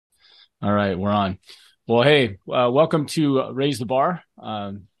All right, we're on. Well, hey, welcome to Raise the Bar,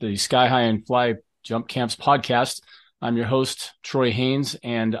 the Sky High and Fly Jump Camps podcast. I'm your host, Troy Haynes,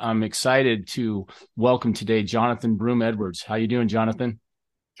 and I'm excited to welcome today Jonathan Broom-Edwards. How you doing, Jonathan?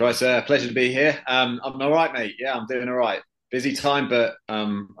 Troy, it's a pleasure to be here. I'm all right, mate. Yeah, I'm doing all right. Busy time, but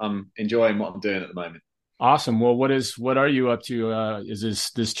I'm enjoying what I'm doing at the moment. Awesome. Well, what are you up to?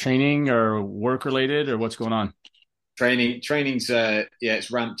 Is this training or work related, or what's going on? Training's yeah, it's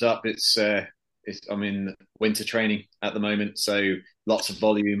ramped up. It's I'm in winter training at the moment, so lots of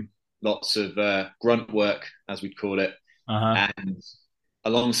volume, lots of grunt work, as we'd call it. Uh-huh. And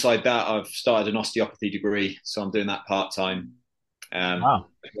alongside that, I've started an osteopathy degree, so I'm doing that part time. Wow.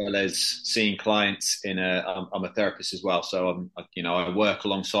 As well as seeing clients I'm a therapist as well. So I work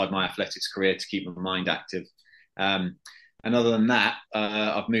alongside my athletics career to keep my mind active. Um, and other than that,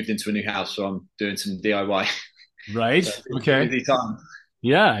 I've moved into a new house, so I'm doing some DIY. So Right. Okay. busy time.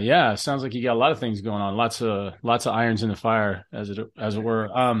 Yeah, yeah. Sounds like you got a lot of things going on. Lots of irons in the fire, as it were.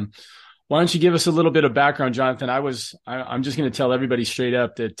 Why don't you give us a little bit of background, Jonathan? I'm just going to tell everybody straight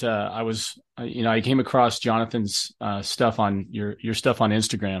up that I came across Jonathan's stuff on your stuff on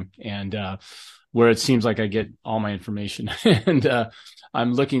Instagram, and where it seems like I get all my information, and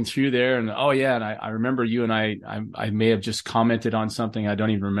I'm looking through there, and oh yeah, and I remember you and I may have just commented on something I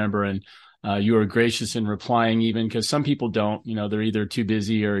don't even remember, and you were gracious in replying, even because some people don't, they're either too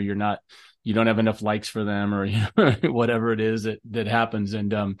busy or you don't have enough likes for them, or whatever it is that happens,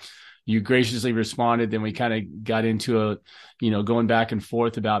 and you graciously responded. Then we kind of got into going back and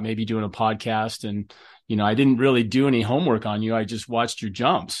forth about maybe doing a podcast. And, I didn't really do any homework on you. I just watched your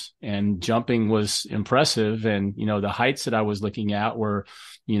jumps, and jumping was impressive. And, the heights that I was looking at were,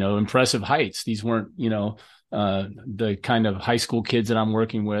 impressive heights. These weren't, the kind of high school kids that I'm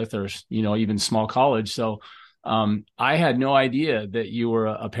working with, or, even small college. So, I had no idea that you were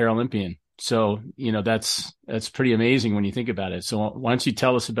a Paralympian. So, that's pretty amazing when you think about it. So why don't you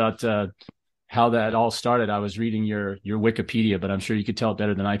tell us about how that all started? I was reading your Wikipedia, but I'm sure you could tell it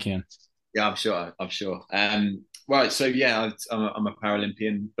better than I can. Yeah, I'm sure. I'm sure. Right. So yeah, I'm a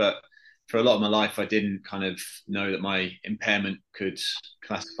Paralympian, but for a lot of my life, I didn't kind of know that my impairment could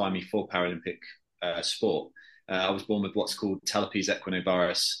classify me for Paralympic sport. I was born with what's called talipes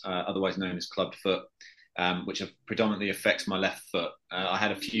equinovarus, otherwise known as club foot, which predominantly affects my left foot. I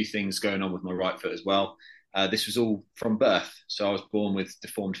had a few things going on with my right foot as well. This was all from birth. So I was born with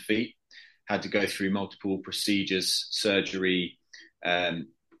deformed feet, had to go through multiple procedures, surgery,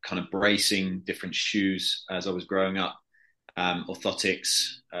 kind of bracing, different shoes as I was growing up,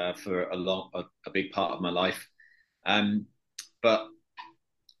 orthotics for a big part of my life. But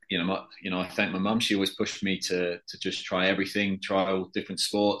I thank my mum. She always pushed me to just try everything, try all different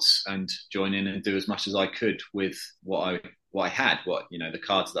sports, and join in and do as much as I could with what I had, the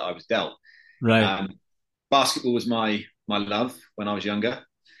cards that I was dealt. Right. Um, Basketball was my love when I was younger.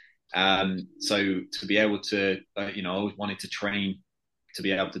 So to be able to, I always wanted to train to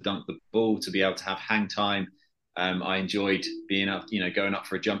be able to dunk the ball, to be able to have hang time. I enjoyed being up, going up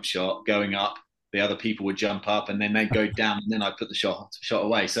for a jump shot, going up. The other people would jump up and then they'd go down, and then I'd put the shot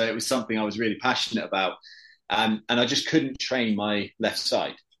away. So it was something I was really passionate about. And I just couldn't train my left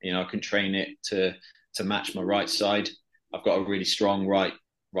side. I couldn't train it to match my right side. I've got a really strong right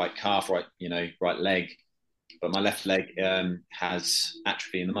calf, right leg, but my left leg has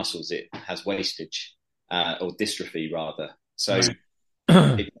atrophy in the muscles. It has wastage or dystrophy rather. So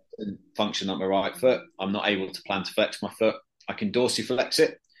Right. it doesn't function like my right foot. I'm not able to plantarflex my foot. I can dorsiflex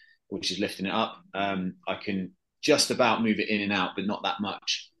it, which is lifting it up. I can just about move it in and out, but not that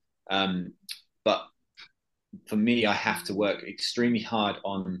much. But for me, I have to work extremely hard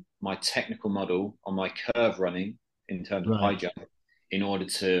on my technical model, on my curve running in terms of high Right. jump, in order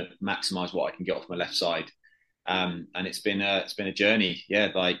to maximize what I can get off my left side. And it's been a journey, yeah,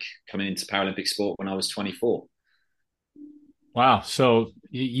 like coming into Paralympic sport when I was 24. Wow. So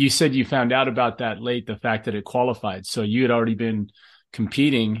you said you found out about that late, the fact that it qualified. So you had already been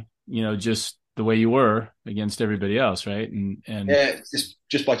competing, just the way you were against everybody else, right? And Yeah,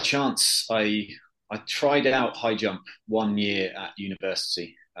 just by chance, I tried out high jump 1 year at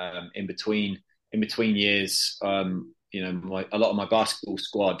university. In between years, a lot of my basketball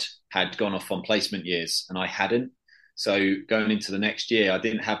squad had gone off on placement years, and I hadn't. So going into the next year, I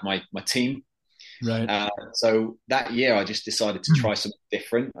didn't have my team. right. So that year, I just decided to try something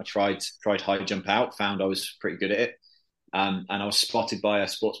different. I tried high jump out, found I was pretty good at it, and I was spotted by a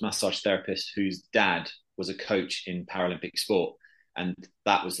sports massage therapist whose dad was a coach in Paralympic sport. And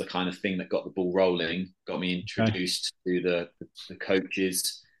that was the kind of thing that got the ball rolling, got me Okay. introduced to the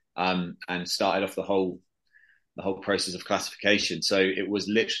coaches, and started off the whole the whole process of classification. So it was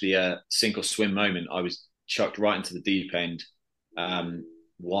literally a sink or swim moment. I was chucked right into the deep end.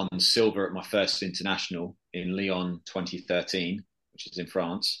 Won silver at my first international in Lyon 2013, which is in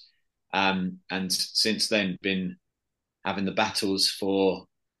France. And since then been having the battles for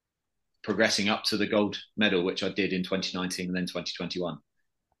progressing up to the gold medal, which I did in 2019 and then 2021.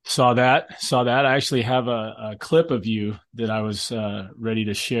 Saw that. I actually have a clip of you that I was ready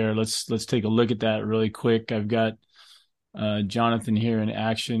to share. Let's take a look at that really quick. I've got Jonathan here in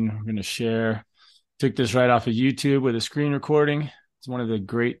action. We're going to share. Took this right off of YouTube with a screen recording. It's one of the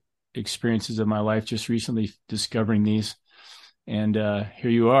great experiences of my life, just recently discovering these. And here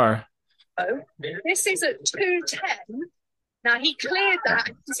you are. Oh, this is at 2:10. Now, he cleared that.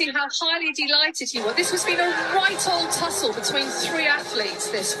 You can see how highly delighted he was. This has been a right old tussle between three athletes,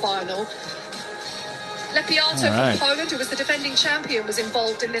 this final. Lepiato from Poland, who was the defending champion, was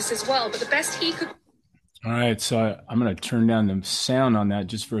involved in this as well. But the best he could... All right, so I'm going to turn down the sound on that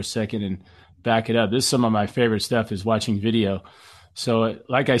just for a second and back it up. This is some of my favorite stuff, is watching video. So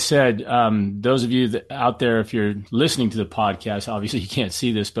like I said, those of you out there, if you're listening to the podcast, obviously you can't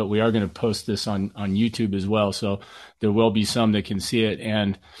see this, but we are going to post this on YouTube as well. So there will be some that can see it.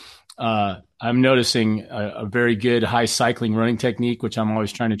 And I'm noticing a very good high cycling running technique, which I'm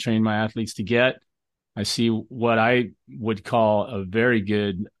always trying to train my athletes to get. I see what I would call a very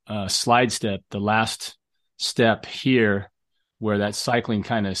good slide step, the last step here, where that cycling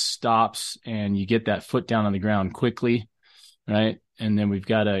kind of stops and you get that foot down on the ground quickly. Right. And then we've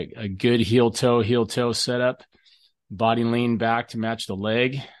got a good heel toe setup, body lean back to match the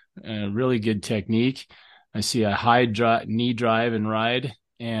leg, a really good technique. I see a high knee drive and ride,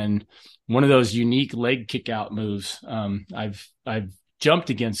 and one of those unique leg kick out moves. I've jumped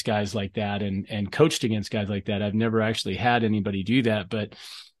against guys like that and coached against guys like that. I've never actually had anybody do that, but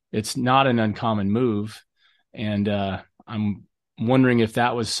it's not an uncommon move. And I'm wondering if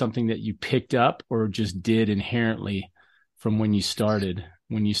that was something that you picked up or just did inherently from when you started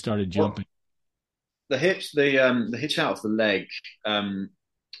jumping. Well, the hitch out of the leg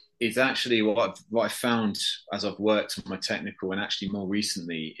is actually what I found as I've worked on my technical, and actually more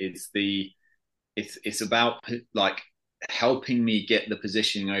recently, is it's about like helping me get the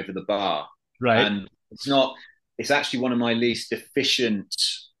positioning over the bar. Right. And it's actually one of my least efficient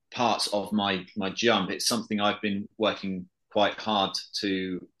parts of my jump. It's something I've been working quite hard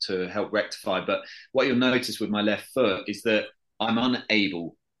to help rectify. But what you'll notice with my left foot is that I'm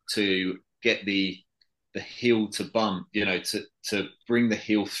unable to get the heel to bump, to bring the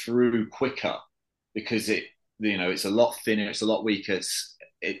heel through quicker, because it's a lot thinner, it's a lot weaker.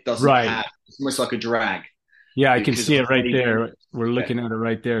 It doesn't have, it's almost like a drag. Yeah, I can see it right there. We're looking at it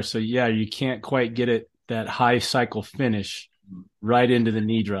right there. So yeah, you can't quite get it, that high cycle finish right into the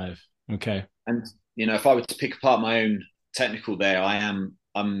knee drive. Okay. And if I were to pick apart my own technical there,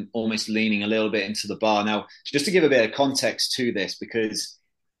 I'm almost leaning a little bit into the bar. Now, just to give a bit of context to this, because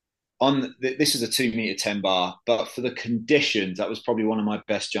this is a 2.10 bar, but for the conditions, that was probably one of my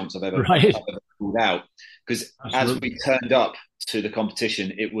best jumps I've ever pulled out. Because as we turned up to the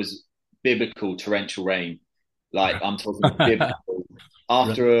competition, it was biblical torrential rain. Like, I'm talking biblical.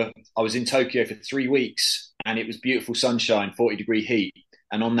 I was in Tokyo for 3 weeks, and it was beautiful sunshine, 40-degree heat.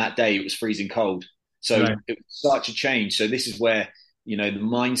 And on that day, it was freezing cold. So it was such a change. So this is where, the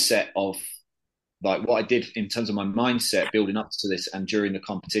mindset of like what I did in terms of my mindset building up to this and during the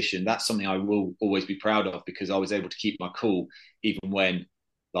competition, that's something I will always be proud of, because I was able to keep my cool even when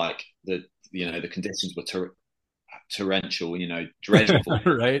like the conditions were torrential, dreadful.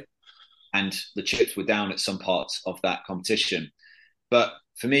 Right. And the chips were down at some parts of that competition. But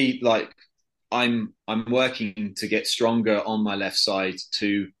for me, like I'm working to get stronger on my left side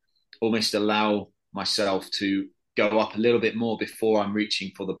to almost allow myself to go up a little bit more before I'm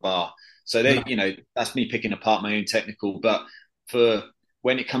reaching for the bar. So that's me picking apart my own technical. But for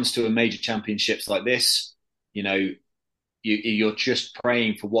when it comes to a major championships like this, you're just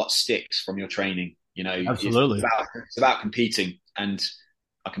praying for what sticks from your training. Absolutely. It's about competing, and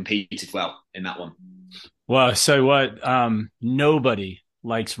I competed well in that one. Well, so what? Nobody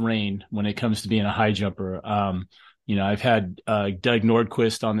likes rain when it comes to being a high jumper. I've had Doug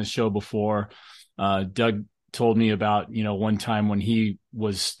Nordquist on this show before. Doug told me about, one time when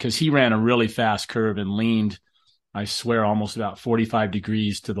because he ran a really fast curve and leaned, I swear, almost about 45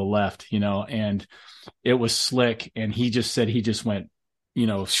 degrees to the left, and it was slick. And he just said he just went,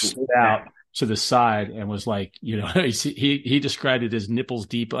 spit out to the side and was like, he described it as nipples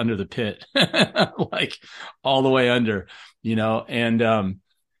deep under the pit, like all the way under, and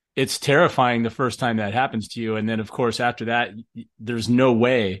it's terrifying the first time that happens to you. And then, of course, after that, there's no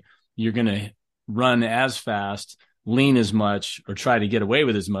way you're going to run as fast, lean as much, or try to get away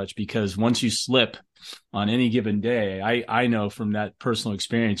with as much, because once you slip on any given day, I know from that personal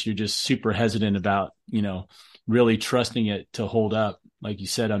experience, you're just super hesitant about, really trusting it to hold up, like you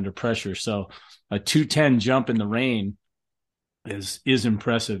said, under pressure. So a 210 jump in the rain is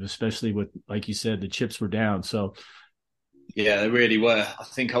impressive, especially with, like you said, the chips were down. So yeah, they really were. I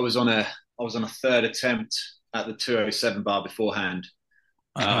think I was on a third attempt at the 207 bar beforehand.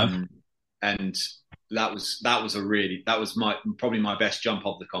 And that was probably my best jump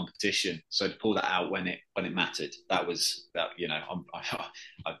of the competition. So to pull that out when it mattered, that was that.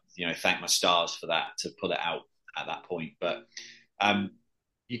 I thank my stars for that, to pull it out at that point. But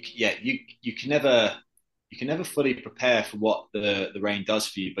you can never fully prepare for what the rain does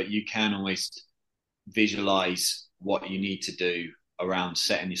for you, but you can always visualize what you need to do around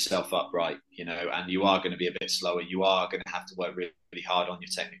setting yourself up right, and you are going to be a bit slower. You are going to have to work really, really hard on your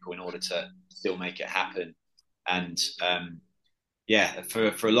technical in order to still make it happen. And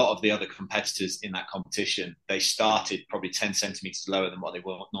for a lot of the other competitors in that competition, they started probably 10 centimeters lower than what they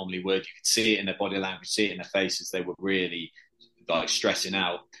normally would. You could see it in their body language, see it in their faces. They were really like stressing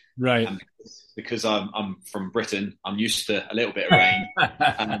out. Right. And because I'm from Britain, I'm used to a little bit of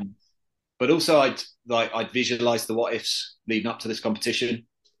rain. But also I'd visualize the what ifs leading up to this competition,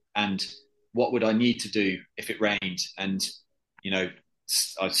 and what would I need to do if it rained. And,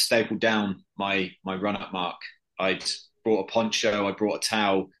 I stapled down my run up mark. I'd brought a poncho, I brought a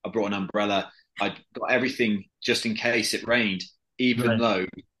towel, I brought an umbrella. I'd got everything just in case it rained, even though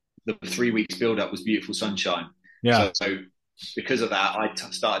the 3 weeks build up was beautiful sunshine. Yeah. So because of that, I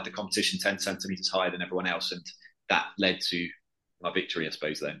started the competition 10 centimeters higher than everyone else. And that led to my victory, I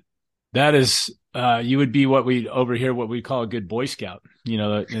suppose, then. That is, you would be what we call a good Boy Scout,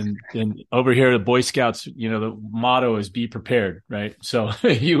 and over here, the Boy Scouts, the motto is be prepared, right? So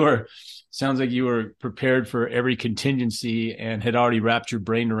sounds like you were prepared for every contingency and had already wrapped your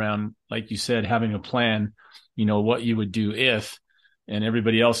brain around, like you said, having a plan, what you would do if, and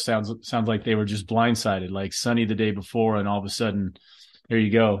everybody else sounds like they were just blindsided, like sunny the day before. And all of a sudden, here you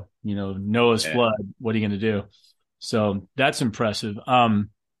go, Noah's flood. What are you going to do? So that's impressive. I'm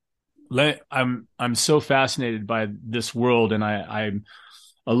so fascinated by this world, and I'm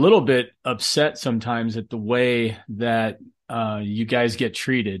a little bit upset sometimes at the way that you guys get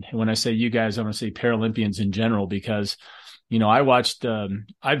treated. And when I say you guys, I want to say Paralympians in general, because I watched.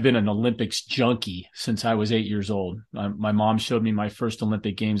 I've been an Olympics junkie since I was 8 years old. My mom showed me my first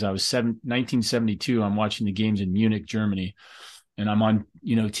Olympic Games. I was 1972. I'm watching the games in Munich, Germany, and I'm on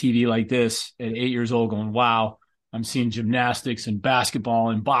TV like this at 8 years old, going, "Wow." I'm seeing gymnastics and basketball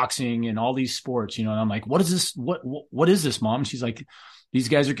and boxing and all these sports, and I'm like, what is this? What is this, Mom? And she's like, these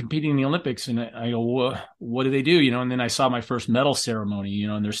guys are competing in the Olympics. And I go, what do they do? And then I saw my first medal ceremony,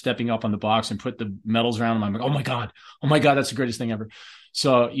 and they're stepping up on the box and put the medals around them. I'm like, oh my God, that's the greatest thing ever.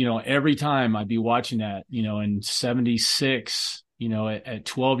 So, every time I'd be watching that, in 76, at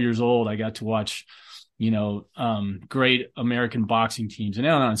 12 years old, I got to watch, great American boxing teams and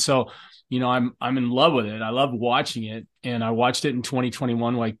on. So, I'm in love with it. I love watching it. And I watched it in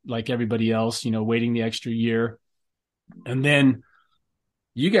 2021, like everybody else, waiting the extra year. And then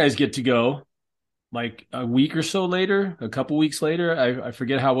you guys get to go like a week or so later, a couple weeks later. I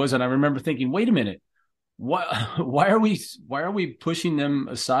forget how it was. And I remember thinking, wait a minute, why are we pushing them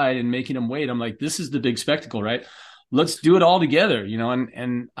aside and making them wait? I'm like, this is the big spectacle, right? Let's do it all together,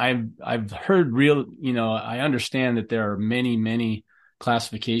 and I've heard I understand that there are many, many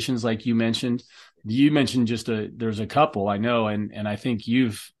classifications, like you mentioned. You mentioned there's a couple, I know, and I think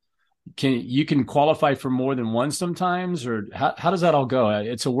you can qualify for more than one sometimes, or how does that all go?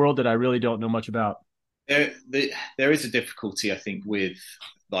 It's a world that I really don't know much about. There is a difficulty, I think, with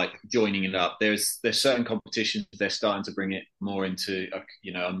like joining it up. There's certain competitions they're starting to bring it more into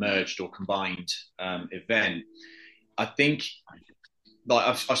a merged or combined event. I think, like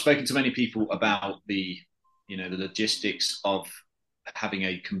I've spoken to many people about the logistics of having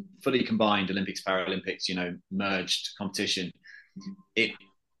a fully combined Olympics, Paralympics, merged competition.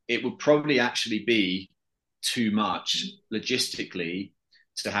 It would probably actually be too much logistically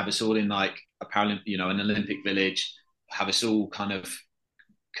to have us all in like a Paralympic, an Olympic village, have us all kind of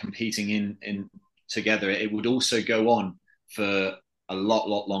competing in together. It would also go on for a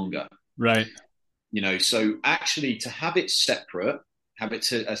lot longer. Right. So actually to have it separate,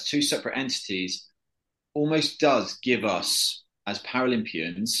 as two separate entities, almost does give us as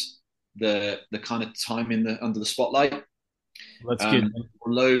Paralympians the kind of time under the spotlight. That's good.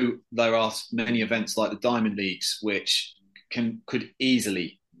 Although there are many events like the Diamond Leagues, which could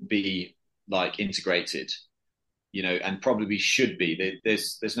easily be like integrated, and probably should be.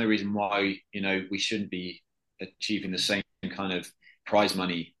 There's no reason why, we shouldn't be achieving the same kind of prize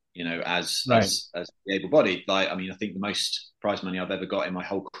money, as Right. as the able-bodied. Like, I mean, I think the most prize money I've ever got in my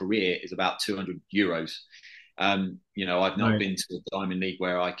whole career is about €200. I've not Right. been to a Diamond League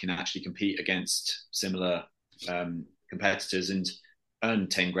where I can actually compete against similar competitors and earn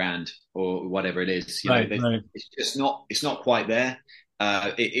 10 grand or whatever it is. Right. Right. It's not quite there.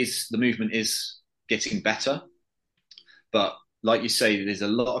 The movement is getting better, but like you say, there's a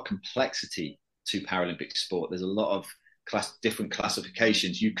lot of complexity to Paralympic sport. There's a lot of different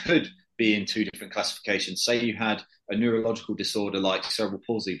classifications. You could be in two different classifications. Say you had a neurological disorder like cerebral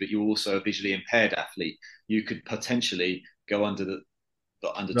palsy, but you're also a visually impaired athlete. You could potentially go under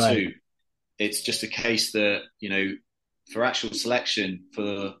under Right. two. It's just a case that, for actual selection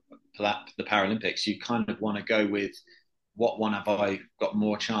for the Paralympics, you kind of want to go with what one have I got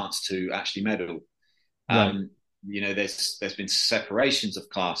more chance to actually medal. Right. There's been separations of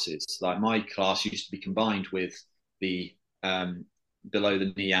classes. Like my class used to be combined with the below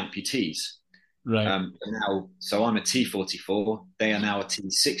the knee amputees. Right. Now, so I'm a T44. They are now a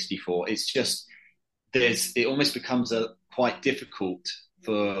T64. It's just it almost becomes quite difficult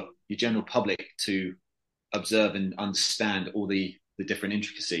for your general public to observe and understand all the different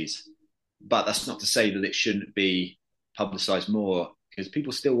intricacies. But that's not to say that it shouldn't be publicized more, because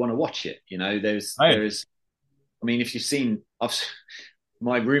people still want to watch it. There's, I mean, if you've seen,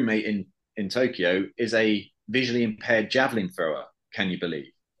 my roommate in Tokyo is a visually impaired javelin thrower. Can you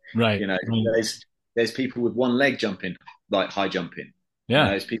believe? Right. There's people with one leg jumping, like high jumping. Yeah.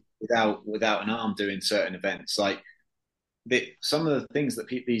 There's people without an arm doing certain events. Like some of the things that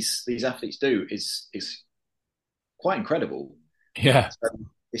these athletes do is quite incredible. Yeah. So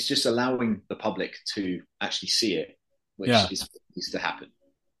it's just allowing the public to actually see it, which is to happen.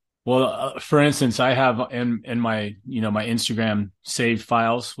 Well, for instance, I have in my my Instagram saved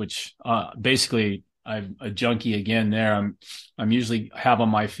files, which basically I'm a junkie again. There, I'm usually have on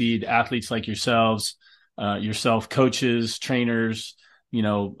my feed athletes like yourselves, coaches, trainers,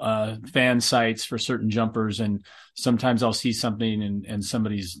 fan sites for certain jumpers, and sometimes I'll see something and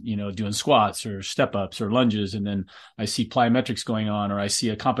somebody's doing squats or step ups or lunges, and then I see plyometrics going on, or I see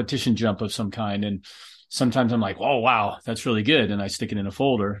a competition jump of some kind, and sometimes I'm like, oh, wow, that's really good. And I stick it in a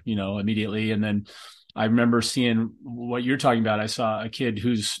folder, immediately. And then I remember seeing what you're talking about. I saw a kid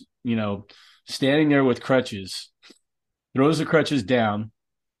who's, standing there with crutches, throws the crutches down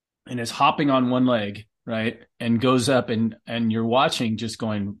and is hopping on one leg, right? And goes up and you're watching just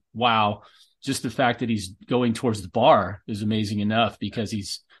going, wow, just the fact that he's going towards the bar is amazing enough, because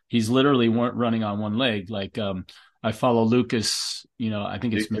he's literally running on one leg. Like, I follow Lucas, I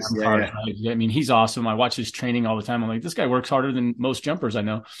think it's Lucas, right? I mean, he's awesome. I watch his training all the time. I'm like, this guy works harder than most jumpers I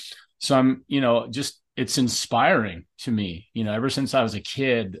know. So I'm, it's inspiring to me. Ever since I was a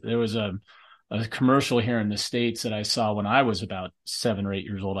kid, there was a commercial here in the States that I saw when I was about 7 or 8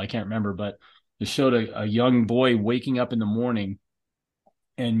 years old. I can't remember, but it showed a young boy waking up in the morning,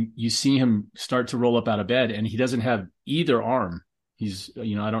 and you see him start to roll up out of bed, and he doesn't have either arm. He's,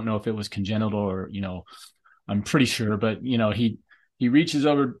 I don't know if it was congenital or, I'm pretty sure, but he reaches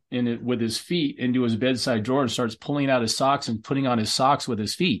over with his feet into his bedside drawer and starts pulling out his socks and putting on his socks with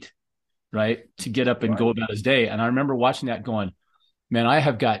his feet, right, to get up and go about his day. And I remember watching that going, man, I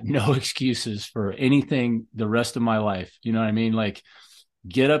have got no excuses for anything the rest of my life. You know what I mean? Like,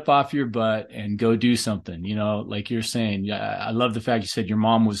 get up off your butt and go do something, like you're saying. I love the fact you said your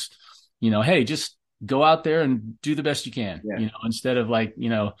mom was, hey, just go out there and do the best you can, instead of like,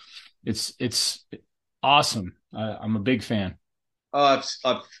 it's awesome. I'm a big fan. I've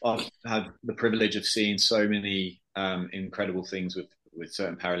had the privilege of seeing so many incredible things with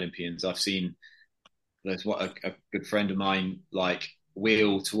certain Paralympians. I've seen there's a good friend of mine, like,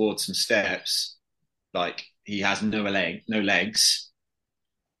 wheel towards some steps, like he has no legs.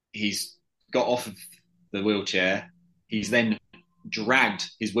 He's got off of the wheelchair. He's then dragged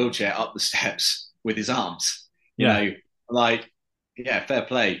his wheelchair up the steps with his arms. Fair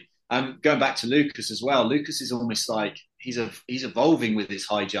play. Going back to Lucas as well. Lucas is almost like he's evolving with his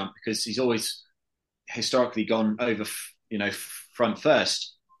high jump, because he's always historically gone over, front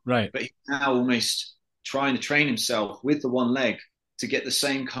first. Right. But he's now almost trying to train himself with the one leg to get the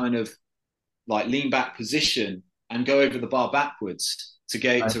same kind of like lean back position and go over the bar backwards to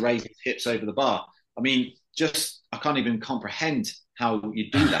raise his hips over the bar. I mean, I can't even comprehend how you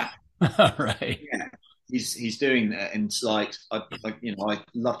do that. Right. Yeah. He's doing that, and it's like I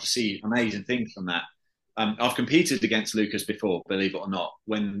love to see amazing things from that. I've competed against Lucas before, believe it or not,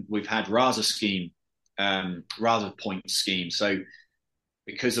 when we've had Raza point scheme. So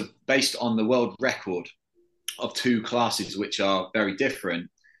based on the world record of two classes which are very different.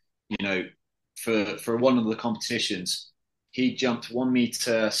 You know, for one of the competitions, he jumped 1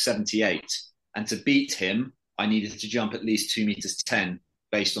 meter 78, and to beat him, I needed to jump at least 2 meters 10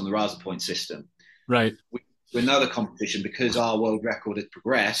 based on the Rasa point system. Right. With another competition, because our world record had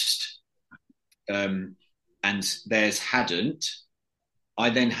progressed, and theirs hadn't, I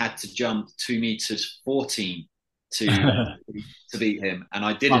then had to jump 2 meters 14 to beat him, and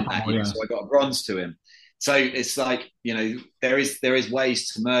I didn't that year, so I got a bronze to him. So it's like, you know, there is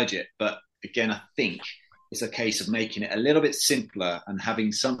ways to merge it, but again, I think it's a case of making it a little bit simpler and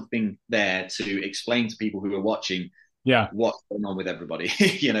having something there to explain to people who are watching, what's going on with everybody,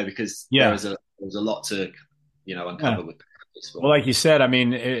 you know, because there's a lot to, you know, uncover with this. Well, like you said, I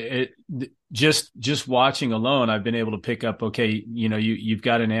mean, just watching alone, I've been able to pick up, okay, you know, you've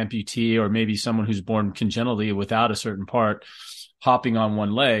got an amputee or maybe someone who's born congenitally without a certain part hopping on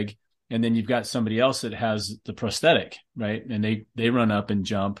one leg. And then you've got somebody else that has the prosthetic, right? And they run up and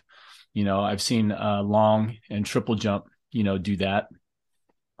jump. You know, I've seen long and triple jump, you know, do that.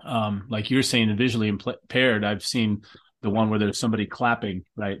 Like you're saying, the visually impaired, I've seen the one where there's somebody clapping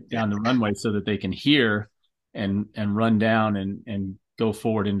right down the runway so that they can hear and run down and go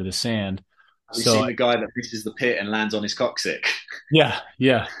forward into the sand. Have you seen the guy that reaches the pit and lands on his coccyx?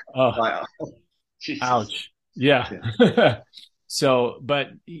 Yeah. Oh, like, ouch. Yeah. So, but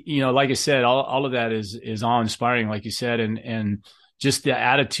you know, like I said, all of that is awe-inspiring, like you said, and just the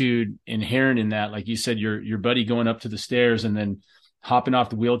attitude inherent in that, like you said, your buddy going up to the stairs and then hopping off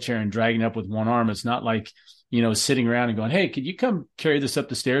the wheelchair and dragging up with one arm. It's not like, you know, sitting around and going, "Hey, could you come carry this up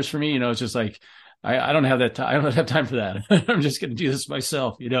the stairs for me?" You know, it's just like, I don't have that time. I don't have time for that. I'm just going to do this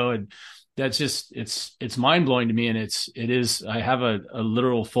myself, you know, and that's just, it's mind blowing to me. And it is, I have a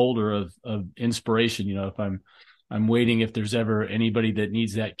literal folder of inspiration, you know, if I'm waiting, if there's ever anybody that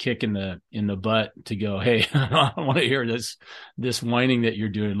needs that kick in the butt to go, "Hey, I don't want to hear this whining that you're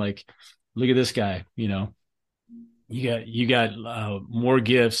doing. Like, look at this guy, you know, you got more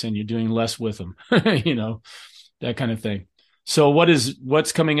gifts and you're doing less with them," you know, that kind of thing. So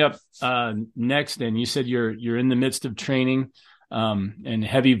what's coming up next then? You said you're in the midst of training and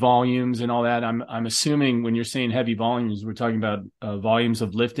heavy volumes and all that. I'm assuming when you're saying heavy volumes, we're talking about volumes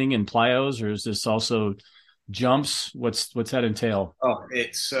of lifting and plyos, or is this also jumps? What's that entail? Oh,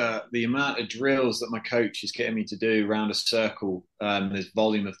 it's the amount of drills that my coach is getting me to do around a circle. There's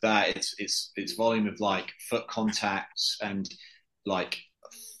volume of that. It's volume of like foot contacts and like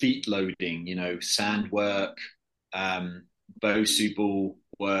feet loading, you know, sand work, Bosu ball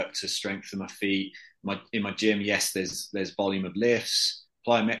work to strengthen my feet. In my gym, yes, there's volume of lifts,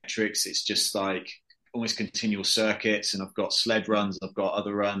 plyometrics. It's just like almost continual circuits, and I've got sled runs, I've got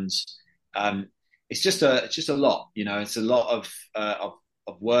other runs. It's just a lot, you know. It's a lot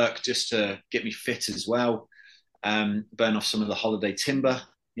of work just to get me fit as well. Burn off some of the holiday timber,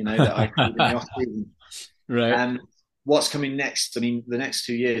 you know, that I could in the off season. Right. What's coming next? I mean, the next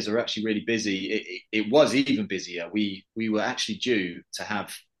 2 years are actually really busy. It was even busier. We were actually due to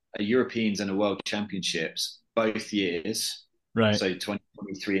have a Europeans and a World Championships both years, right? So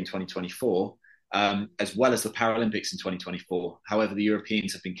 2023 and 2024, as well as the Paralympics in 2024. However, the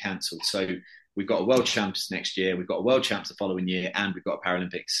Europeans have been cancelled, so we've got a World Champs next year, we've got a World Champs the following year, and we've got a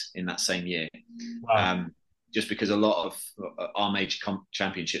Paralympics in that same year. Wow. Just because a lot of our major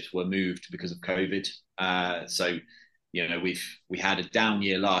championships were moved because of COVID. So, you know, we had a down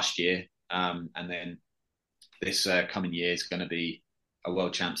year last year, and then this coming year is going to be a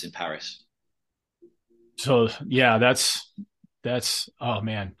World Champs in Paris. So yeah, that's oh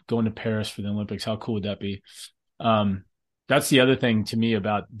man, going to Paris for the Olympics, how cool would that be? That's the other thing to me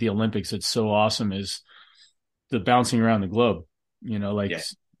about the Olympics that's so awesome is the bouncing around the globe, you know, like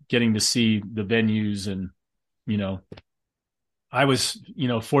getting to see the venues. And, you know, I was, you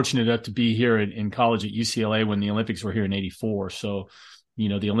know, fortunate enough to be here in college at UCLA when the Olympics were here in '84. So, you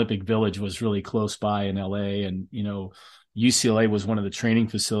know, the Olympic Village was really close by in LA, and, you know, UCLA was one of the training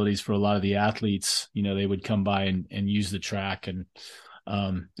facilities for a lot of the athletes. You know, they would come by and use the track, and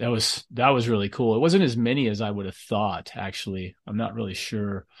that was really cool. It wasn't as many as I would have thought, actually. I'm not really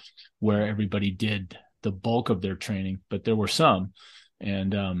sure where everybody did the bulk of their training, but there were some.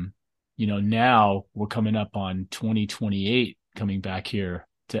 And you know, now we're coming up on 2028 coming back here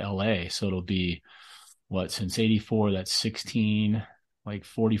to LA, so it'll be since '84, that's 16, like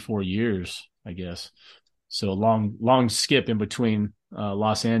 44 years, I guess. So a long skip in between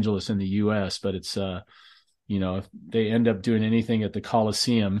Los Angeles and the US, but it's you know, if they end up doing anything at the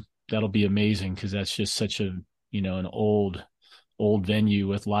Coliseum, that'll be amazing, because that's just such a, you know, an old venue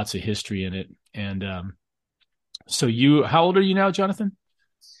with lots of history in it. And so how old are you now, Jonathan?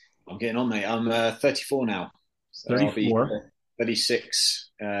 I'm getting on, mate. I'm 34 now. So I'll be 34.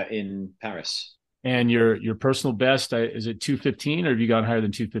 36 in Paris. And your personal best, is it 2:15, or have you gone higher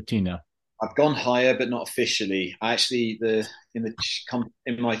than 2:15 now? I've gone higher, but not officially. I actually in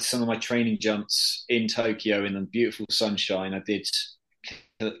some of my training jumps in Tokyo in the beautiful sunshine, I did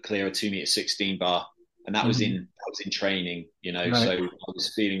clear a 2 meter 16 bar, and that was in training. Right. So I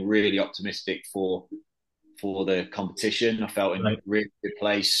was feeling really optimistic for the competition. I felt in a really good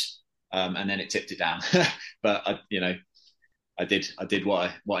place, and then it tipped it down. But I did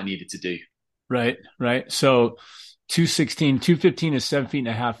what I needed to do. Right. So 2:15 is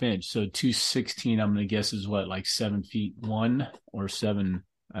 7.5 feet. So 2:16, I'm going to guess is what, like 7 feet 1 or 7.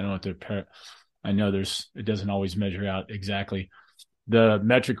 I don't know what they're, I know it doesn't always measure out exactly. The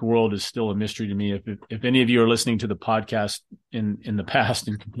metric world is still a mystery to me. If any of you are listening to the podcast in the past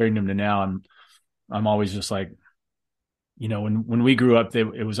and comparing them to now, I'm always just like, when we grew up,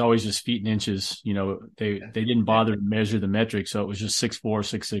 it was always just feet and inches. They didn't bother to measure the metric. So it was just 6'4",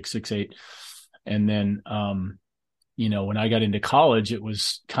 6'6", 6'8". And then, when I got into college, it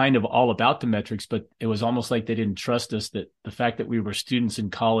was kind of all about the metrics, but it was almost like they didn't trust us, that the fact that we were students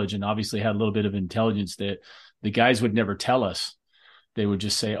in college and obviously had a little bit of intelligence, that the guys would never tell us. They would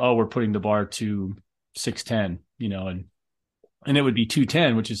just say, oh, we're putting the bar to 6'10", and it would be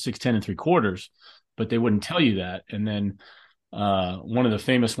 210, which is 6'10 3/4, but they wouldn't tell you that. And then one of the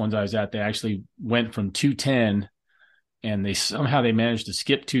famous ones I was at, they actually went from 210 and they managed to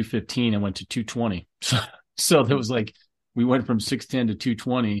skip 2:15 and went to 2:20. So there was like, we went from 6'10 to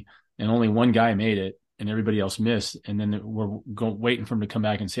 2:20 and only one guy made it and everybody else missed. And then we're waiting for him to come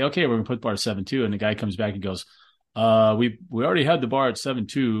back and say, okay, we're going to put the bar at 7'2". And the guy comes back and goes, we already had the bar at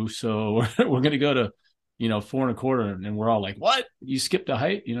 7'2", so we're going to go to, 4.25. And we're all like, what? You skipped a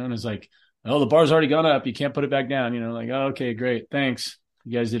height? And it's like, oh, the bar's already gone up. You can't put it back down. Like, oh, okay, great. Thanks.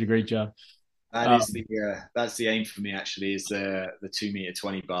 You guys did a great job. That's the aim for me, actually, is the 2 meter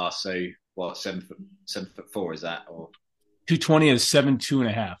 20 bar. So what, 7'4" is that? Or 220 is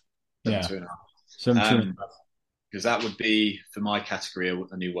 7'2.5". Yeah. 7'2.5". 7'2.5. Because that would be, for my category,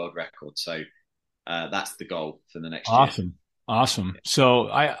 a new world record. So that's the goal for the next year. Awesome. So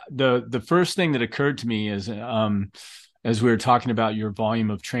the first thing that occurred to me is, as we were talking about your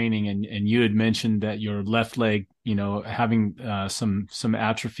volume of training, and you had mentioned that your left leg, having some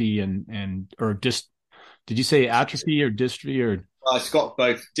atrophy or did you say atrophy or dystrophy or? Well, it's got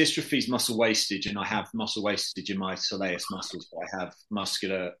both. Dystrophy is muscle wastage, and I have muscle wastage in my soleus muscles, but I have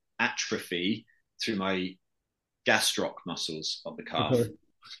muscular atrophy through my gastroc muscles of the calf. Okay.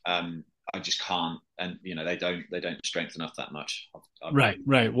 I just can't, and they don't strengthen up that much.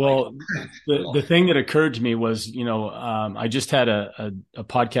 Right. Well, the thing that occurred to me was, I just had a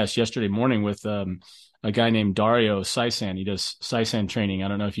podcast yesterday morning with a guy named Dario Saisan. He does Saisan training. I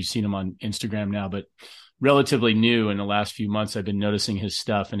don't know if you've seen him on Instagram now, but relatively new in the last few months. I've been noticing his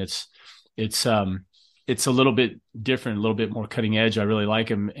stuff, and it's a little bit different, a little bit more cutting edge. I really like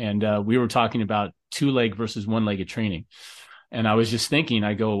him, and we were talking about 2-leg versus 1-legged training. And I was just thinking,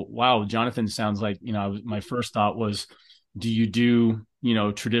 I go, wow, Jonathan sounds like, my first thought was, do you do,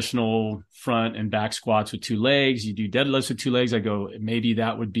 traditional front and back squats with 2 legs? You do deadlifts with 2 legs? I go, maybe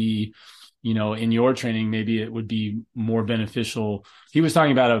that would be, in your training, maybe it would be more beneficial. He was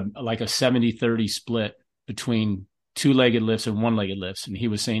talking about a 70-30 split between 2-legged lifts and 1-legged lifts. And he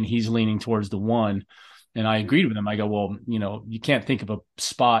was saying he's leaning towards the one. And I agreed with him. I go, well, you can't think of a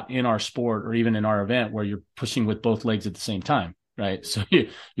spot in our sport or even in our event where you're pushing with both legs at the same time, right? So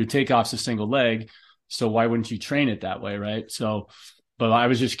your takeoff's a single leg. So why wouldn't you train it that way, right? So, but I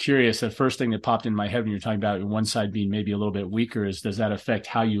was just curious. The first thing that popped in my head when you're talking about one side being maybe a little bit weaker is, does that affect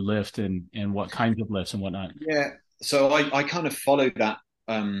how you lift and what kinds of lifts and whatnot? Yeah. So I kind of followed that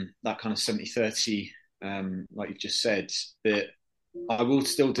kind of 70-30, like you've just said, that I will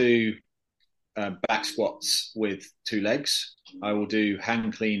still do back squats with 2 legs. I will do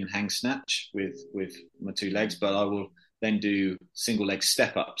hang clean and hang snatch with my 2 legs, but I will then do single leg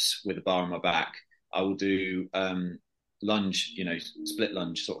step ups with a bar on my back. I will do lunge, split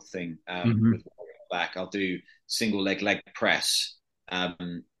lunge sort of thing with my back. I'll do single leg press,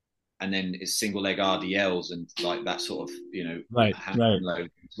 and then it's single leg RDLs and like that sort of hand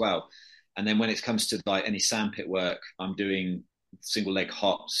load as well. And then when it comes to like any sandpit work, I'm doing single leg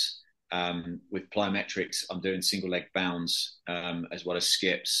hops. With plyometrics, I'm doing single leg bounds as well as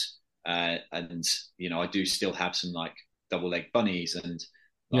skips, and I do still have some like double leg bunnies and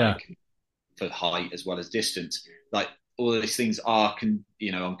for height as well as distance. Like all of these things are,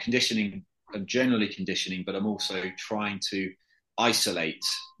 I'm conditioning. I'm generally conditioning, but I'm also trying to isolate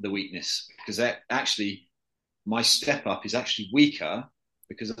the weakness, because actually my step up is actually weaker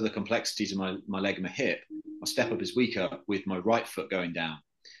because of the complexities of my leg and my hip. my step up is weaker with my right foot going down.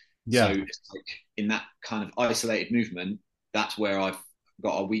 Yeah. So it's like in that kind of isolated movement, that's where I've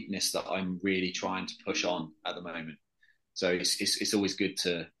got a weakness that I'm really trying to push on at the moment. So it's always good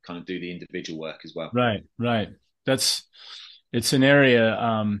to kind of do the individual work as well. Right. It's an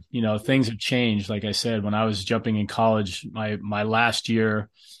area, things have changed. Like I said, when I was jumping in college, my last year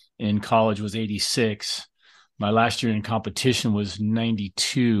in college was 86. My last year in competition was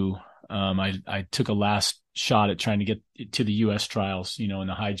 92. I took a last shot at trying to get to the U.S. trials, in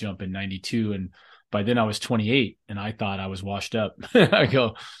the high jump in 92. And by then I was 28 and I thought I was washed up.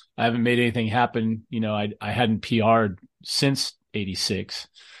 I haven't made anything happen. I hadn't PR'd since 86,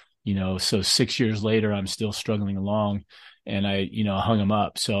 so 6 years later, I'm still struggling along, and I hung them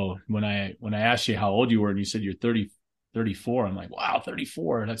up. So when I asked you how old you were and you said you're 34, I'm like, wow,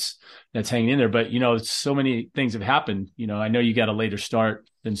 34, that's hanging in there. But, so many things have happened. I know you got a later start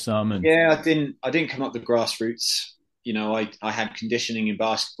than some. And yeah, I didn't come up the grassroots. I had conditioning in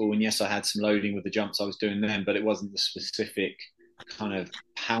basketball, and yes, I had some loading with the jumps I was doing then, but it wasn't the specific kind of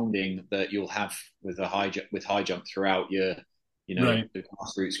pounding that you'll have with high jump throughout your, right. the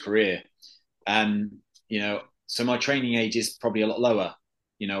grassroots career. And, so my training age is probably a lot lower.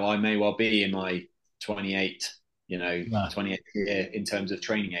 I may well be in my 28, 28th year in terms of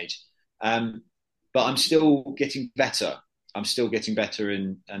training age. But I'm still getting better. I'm still getting better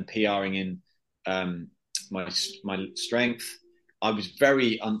and PRing in my strength. I was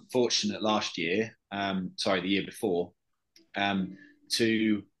very unfortunate last year, the year before,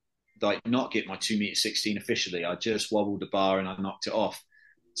 to like not get my 2.16 m officially. I just wobbled the bar and I knocked it off.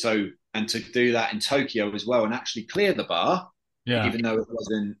 So, and to do that in Tokyo as well and actually clear the bar, even though it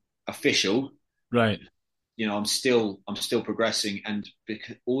wasn't official, right? I'm still progressing, and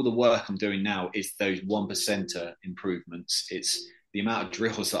because all the work I'm doing now is those 1%er improvements. It's the amount of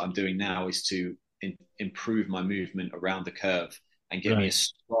drills that I'm doing now is to improve my movement around the curve and get me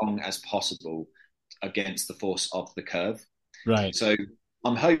as strong as possible against the force of the curve. Right. So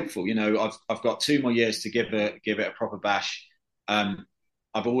I'm hopeful. I've got 2 more years to give it a proper bash.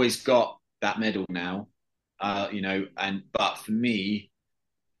 I've always got that medal now, but for me,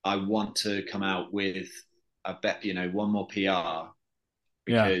 I want to come out with a bet, one more PR,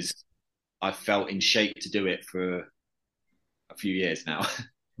 because I've felt in shape to do it for a few years now.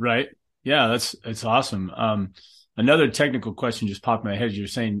 Right. Yeah, it's awesome. Another technical question just popped in my head. You're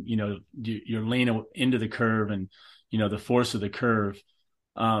saying, you're leaning into the curve and, the force of the curve.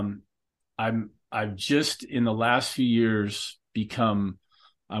 I've just in the last few years become,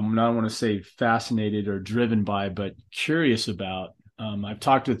 I don't want to say fascinated or driven by, but curious about. I've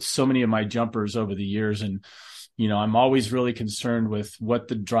talked with so many of my jumpers over the years, and, I'm always really concerned with what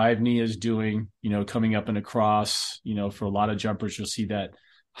the drive knee is doing, coming up and across. For a lot of jumpers, you'll see that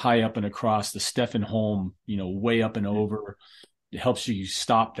high up and across, the Stephen Holm, way up and over. It helps you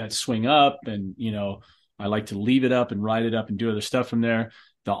stop that swing up. And, I like to leave it up and ride it up and do other stuff from there.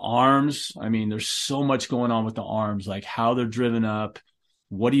 The arms, there's so much going on with the arms, like how they're driven up.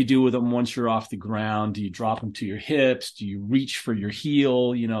 What do you do with them once you're off the ground? Do you drop them to your hips? Do you reach for your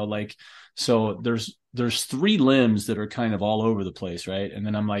heel? So there's 3 limbs that are kind of all over the place, right? And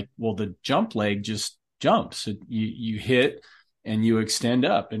then I'm like, well, the jump leg just jumps. You hit and you extend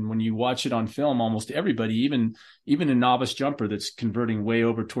up. And when you watch it on film, almost everybody, even a novice jumper that's converting way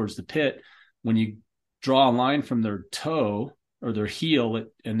over towards the pit, when you draw a line from their toe or their heel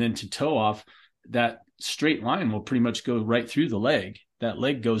and then to toe off, that straight line will pretty much go right through the leg. That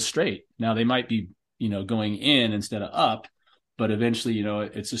leg goes straight. Now they might be, going in instead of up, but eventually,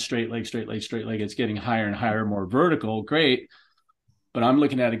 it's a straight leg. It's getting higher and higher, more vertical. Great. But I'm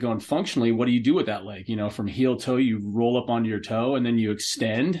looking at it going functionally. What do you do with that leg? From heel toe, you roll up onto your toe and then you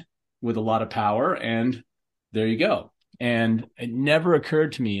extend with a lot of power, and there you go. And it never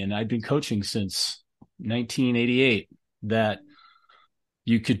occurred to me, and I've been coaching since 1988, that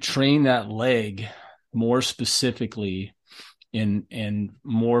you could train that leg more specifically and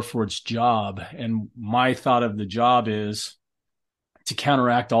more for its job. And my thought of the job is to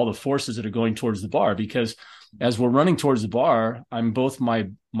counteract all the forces that are going towards the bar, because as we're running towards the bar, I'm both my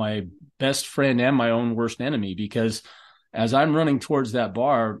best friend and my own worst enemy, because as I'm running towards that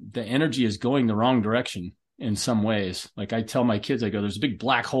bar, the energy is going the wrong direction in some ways. Like I tell my kids, I go, there's a big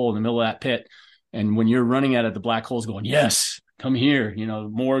black hole in the middle of that pit. And when you're running at it, the black hole's going, yes, come here,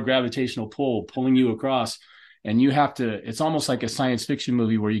 more gravitational pull, pulling you across. And you have to, it's almost like a science fiction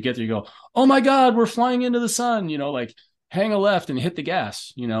movie where you get there, you go, oh my God, we're flying into the sun, like hang a left and hit the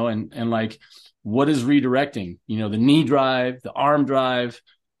gas, and like, what is redirecting, the knee drive, the arm drive,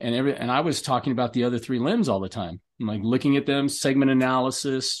 and I was talking about the other 3 limbs all the time. I'm like looking at them, segment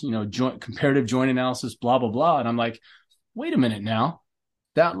analysis, comparative joint analysis, blah, blah, blah. And I'm like, wait a minute now,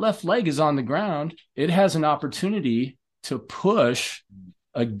 that left leg is on the ground. It has an opportunity to push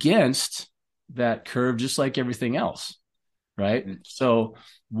against that curve, just like everything else. Right. Mm-hmm. So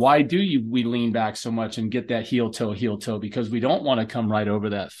why do we lean back so much and get that heel toe? Because we don't want to come right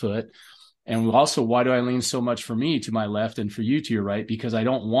over that foot. And also, why do I lean so much for me to my left and for you to your right? Because I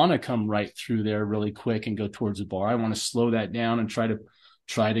don't want to come right through there really quick and go towards the bar. I want to slow that down and try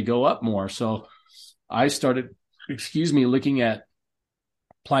to go up more. So I started, looking at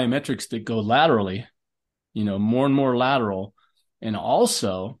plyometrics that go laterally, more and more lateral. And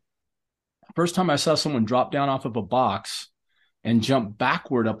also, first time I saw someone drop down off of a box and jump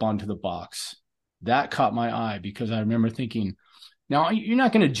backward up onto the box, that caught my eye, because I remember thinking, now, you're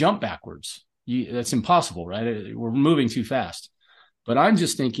not going to jump backwards. That's impossible, right? We're moving too fast. But I'm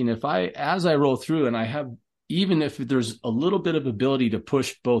just thinking, as I roll through and I have, even if there's a little bit of ability to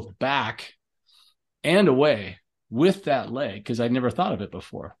push both back and away with that leg, because I'd never thought of it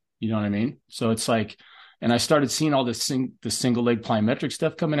before. You know what I mean? So it's like, and I started seeing all this the single leg plyometric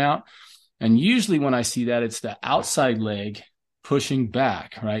stuff coming out. And usually when I see that, it's the outside leg pushing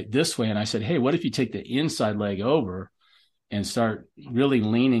back, right, this way. And I said, hey, what if you take the inside leg over and start really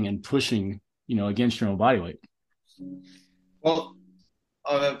leaning and pushing, against your own body weight? Well,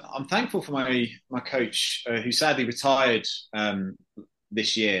 I'm thankful for my coach, who sadly retired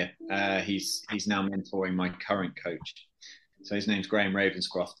this year. He's now mentoring my current coach. So his name's Graham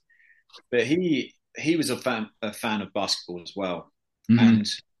Ravenscroft. But he was a fan of basketball as well. Mm-hmm. And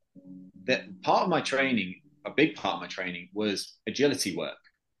that part of my training, a big part of my training, was agility work.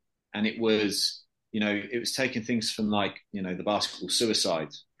 And it was, it was taking things from like, the basketball suicide,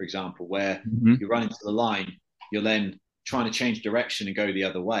 for example, where mm-hmm. you run into the line, you're then trying to change direction and go the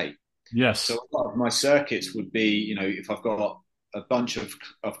other way. Yes. So a lot of my circuits would be, if I've got a bunch of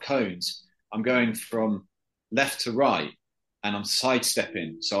cones, I'm going from left to right and I'm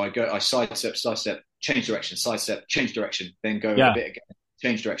sidestepping. So I sidestep, change direction, sidestep, change direction, then go a bit again,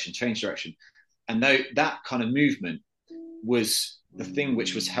 change direction. And that kind of movement was the thing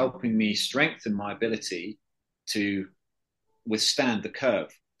which was helping me strengthen my ability to withstand the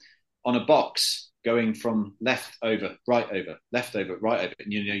curve. On a box, going from left over, right over, left over, right over,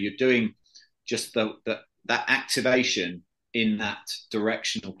 and you're doing just that activation in that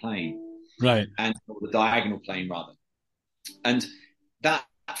directional plane, right, and the diagonal plane rather. And that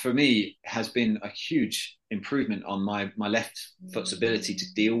for me has been a huge improvement on my left foot's ability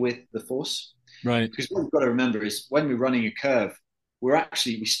to deal with the force. Right. Because what we've got to remember is when we're running a curve,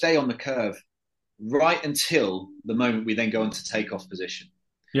 we stay on the curve right until the moment we then go into takeoff position.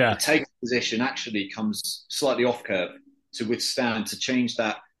 Yeah. The takeoff position actually comes slightly off curve to change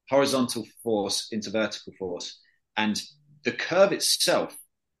that horizontal force into vertical force. And the curve itself,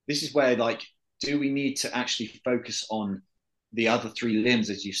 this is where, do we need to actually focus on the other three limbs,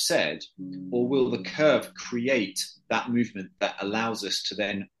 as you said, or will the curve create that movement that allows us to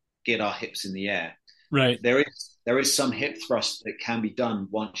then get our hips in the air? Right. There is some hip thrust that can be done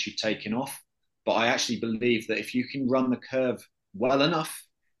once you've taken off, but I actually believe that if you can run the curve well enough,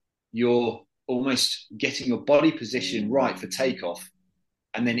 you're almost getting your body position right for takeoff,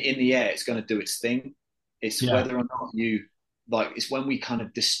 and then in the air it's going to do its thing. It's whether or not it's when we kind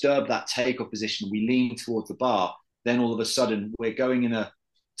of disturb that takeoff position, we lean towards the bar, then all of a sudden we're going in a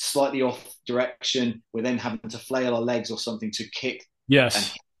slightly off direction. We're then having to flail our legs or something to kick.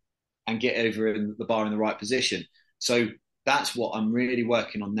 Yes. And get over in the bar in the right position. So that's what I'm really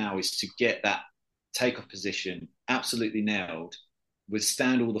working on now, is to get that takeoff position absolutely nailed,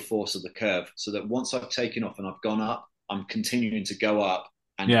 withstand all the force of the curve, so that once I've taken off and I've gone up, I'm continuing to go up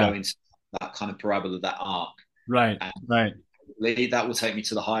and go into that kind of parabola, that arc. Right, and right. That will take me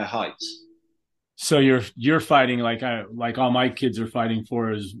to the higher heights. So you're fighting like all my kids are fighting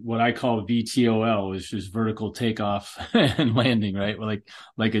for is what I call VTOL, which is vertical takeoff and landing, right?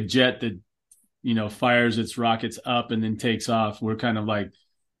 Like a jet that, fires its rockets up and then takes off. We're kind of like,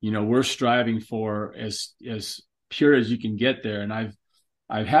 we're striving for as pure as you can get there. And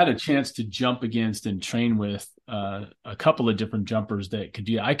I've had a chance to jump against and train with a couple of different jumpers that could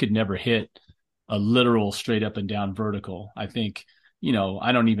do. I could never hit a literal straight up and down vertical. I think,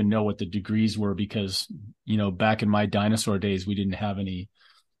 I don't even know what the degrees were because, back in my dinosaur days, we didn't have any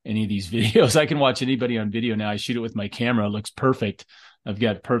of these videos. I can watch anybody on video now. I shoot it with my camera. It looks perfect. I've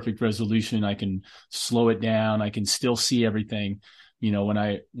got perfect resolution. I can slow it down. I can still see everything.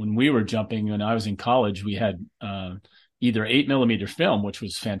 When we were jumping, when I was in college, we had either 8mm film, which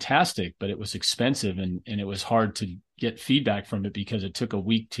was fantastic, but it was expensive and it was hard to get feedback from it because it took a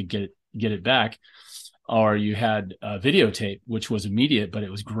week to get it back. or you had videotape, which was immediate, but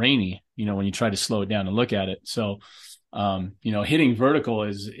it was grainy, when you try to slow it down and look at it. So, hitting vertical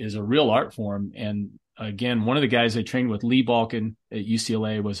is a real art form. And again, one of the guys I trained with, Lee Balkin at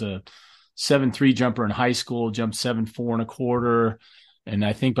UCLA, was a 7.3 jumper in high school, jumped 7.4 and a quarter. And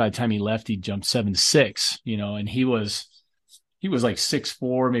I think by the time he left, he jumped 7.6, and he was like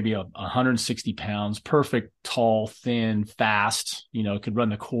 6'4", maybe 160 pounds, perfect, tall, thin, fast, could run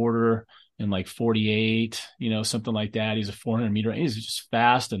the quarter in like 48, something like that. He's a 400-meter. He's just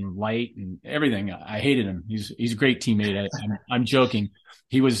fast and light and everything. I hated him. He's a great teammate. I'm joking.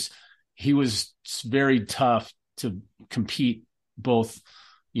 He was very tough to compete both,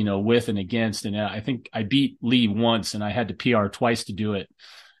 with and against. And I think I beat Lee once, and I had to PR twice to do it.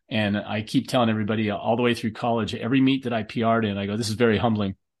 And I keep telling everybody all the way through college, every meet that I PR'd in, I go, this is very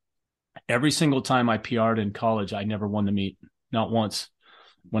humbling. Every single time I PR'd in college, I never won the meet, not once.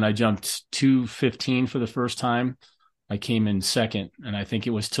 When I jumped 215 for the first time, I came in second, and I think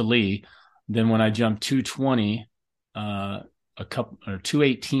it was to Lee. Then when I jumped 220,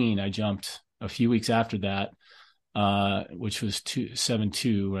 218, I jumped a few weeks after that, which was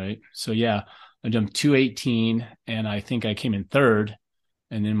 272, right? So yeah, I jumped 218, and I think I came in third.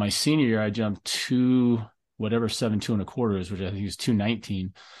 And then my senior year, I jumped 7.2 and a quarter is, which I think is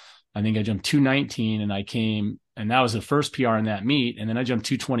 219. I think I jumped 219, and I came, and that was the first PR in that meet. And then I jumped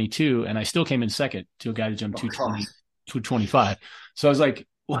 222, and I still came in second to a guy that jumped 225. So I was like,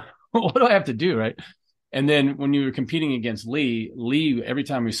 what do I have to do, right? And then when you were competing against Lee, every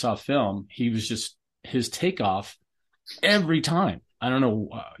time we saw film, he was just his takeoff every time. I don't know,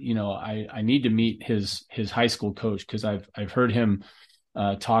 I need to meet his high school coach, because I've heard him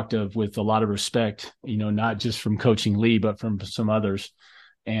talked of with a lot of respect, not just from coaching Lee, but from some others.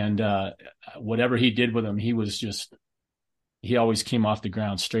 And whatever he did with him, he always came off the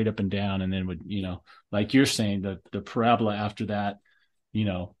ground straight up and down, and then would, like you're saying, the parabola after that,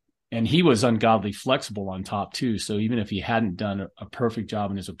 and he was ungodly flexible on top too. So even if he hadn't done a perfect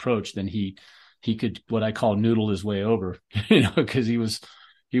job in his approach, then he could, what I call, noodle his way over, because he was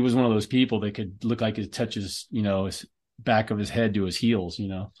one of those people that could look like it touches, his back of his head to his heels,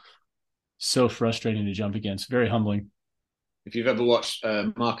 so frustrating to jump against, very humbling. If you've ever watched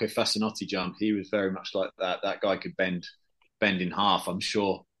Marco Fascinotti jump, he was very much like that. That guy could bend in half, I'm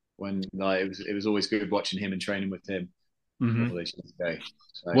sure. When it was always good watching him and training with him. Mm-hmm. So.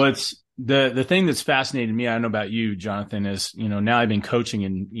 Well, it's the thing that's fascinated me, I don't know about you, Jonathan, is, now I've been coaching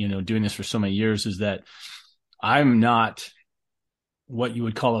and, doing this for so many years, is that I'm not what you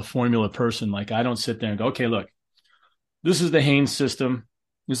would call a formula person. Like, I don't sit there and go, okay, look, this is the Haynes system.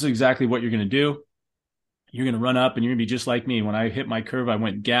 This is exactly what you're going to do. You're going to run up and you're going to be just like me. When I hit my curve, I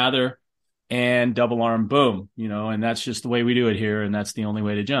went gather and double arm, boom, and that's just the way we do it here. And that's the only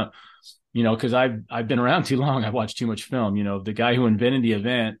way to jump, because I've been around too long. I've watched too much film. The guy who invented the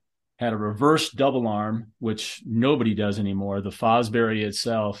event had a reverse double arm, which nobody does anymore. The Fosbury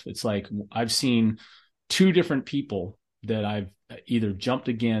itself, it's like I've seen two different people that I've either jumped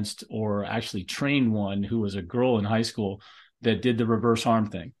against or actually trained one who was a girl in high school that did the reverse arm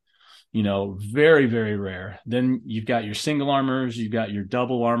thing. Very, very rare. Then you've got your single armers, you've got your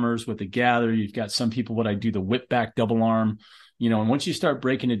double armers with the gather. You've got some people, what I do, the whip back double arm, and once you start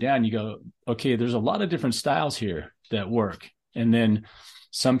breaking it down, you go, okay, there's a lot of different styles here that work. And then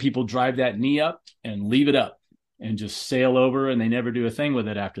some people drive that knee up and leave it up and just sail over, and they never do a thing with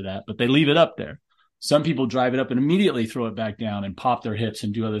it after that, but they leave it up there. Some people drive it up and immediately throw it back down and pop their hips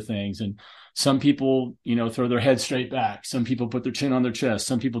and do other things. And some people, throw their head straight back. Some people put their chin on their chest.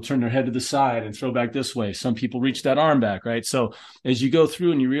 Some people turn their head to the side and throw back this way. Some people reach that arm back, right? So as you go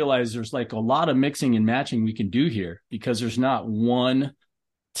through and you realize there's like a lot of mixing and matching we can do here, because there's not one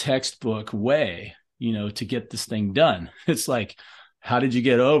textbook way, to get this thing done. It's like, how did you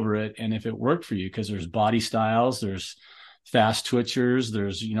get over it? And if it worked for you, because there's body styles, there's fast twitchers,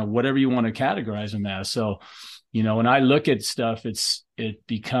 there's, whatever you want to categorize them as. So, when I look at stuff, it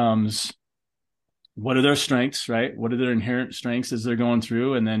becomes, what are their strengths, right? What are their inherent strengths as they're going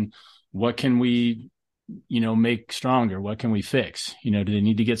through? And then what can we, make stronger? What can we fix? Do they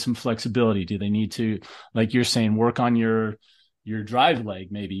need to get some flexibility? Do they need to, like you're saying, work on your drive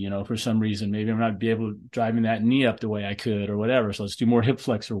leg, maybe, for some reason, maybe I'm not be able to driving that knee up the way I could or whatever. So let's do more hip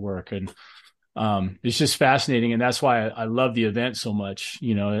flexor work. And it's just fascinating. And that's why I love the event so much.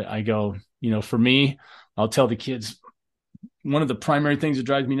 I go, for me, I'll tell the kids, one of the primary things that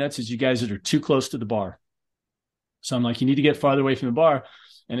drives me nuts is you guys that are too close to the bar. So I'm like, you need to get farther away from the bar.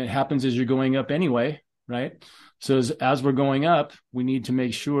 And it happens as you're going up anyway, right? So as we're going up, we need to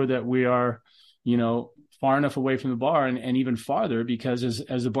make sure that we are, far enough away from the bar and even farther, because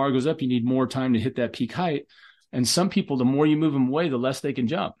as the bar goes up, you need more time to hit that peak height. And some people, the more you move them away, the less they can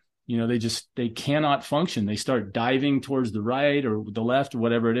jump. They cannot function. They start diving towards the right or the left or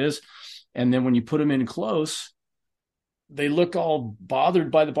whatever it is. And then when you put them in close, they look all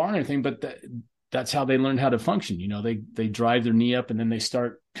bothered by the bar and everything, but that's how they learn how to function. They drive their knee up and then they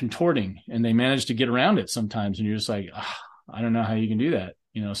start contorting and they manage to get around it sometimes. And you're just like, I don't know how you can do that.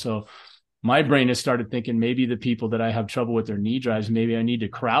 So my brain has started thinking maybe the people that I have trouble with their knee drives, maybe I need to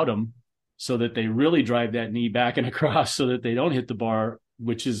crowd them so that they really drive that knee back and across so that they don't hit the bar,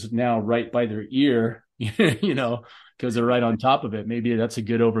 which is now right by their ear, because they're right on top of it. Maybe that's a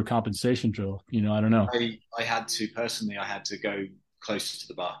good overcompensation drill. I don't know. I had to go closer to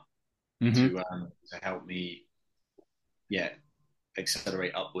the bar mm-hmm. to help me,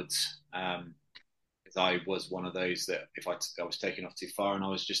 accelerate upwards. Because I was one of those that if I was taking off too far and I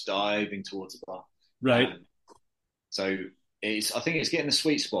was just diving towards the bar. Right. So I think it's getting the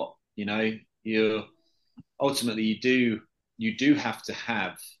sweet spot. You ultimately you do have to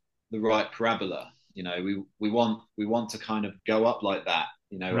have the right parabola. We want to kind of go up like that,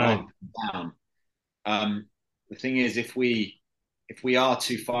 right. Up and down. The thing is, if we are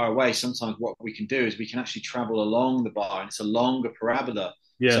too far away, sometimes what we can do is we can actually travel along the bar, and it's a longer parabola.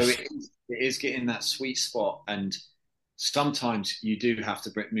 Yes. So it is getting that sweet spot, and sometimes you do have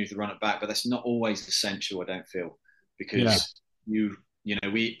to move the runner back, but that's not always essential. I don't feel, because we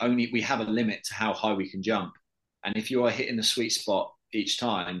have a limit to how high we can jump, and if you are hitting the sweet spot each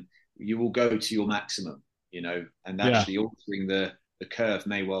time, you will go to your maximum, and actually altering the curve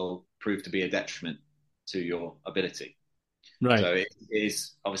may well prove to be a detriment to your ability. Right. So it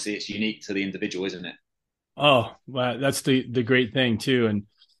is obviously it's unique to the individual, isn't it? Oh, well, that's the great thing too. And,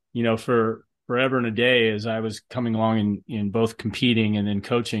 for forever and a day, as I was coming along in both competing and then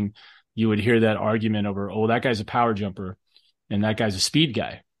coaching, you would hear that argument over, oh, that guy's a power jumper and that guy's a speed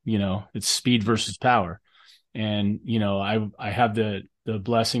guy. It's speed versus power. And, I have the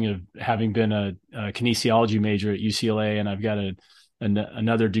blessing of having been a kinesiology major at UCLA, and I've got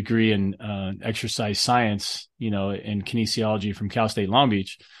another degree in exercise science, in kinesiology from Cal State Long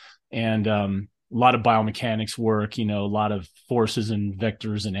Beach, and a lot of biomechanics work, a lot of forces and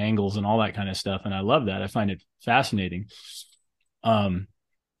vectors and angles and all that kind of stuff. And I love that. I find it fascinating.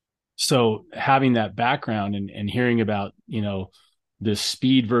 So having that background and hearing about, this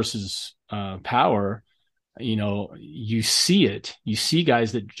speed versus power, you see it. You see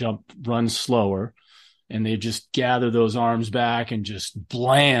guys that run slower, and they just gather those arms back and just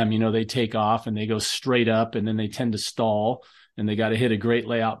blam, they take off and they go straight up, and then they tend to stall, and they got to hit a great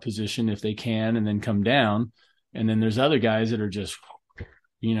layout position if they can, and then come down. And then there's other guys that are just,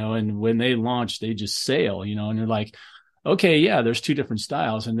 and when they launch, they just sail, and you're like, okay, yeah, there's two different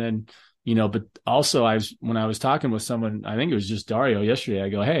styles. And then, but also when I was talking with someone, I think it was just Dario yesterday, I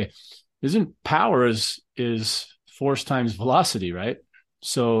go, hey, isn't power is force times velocity, right?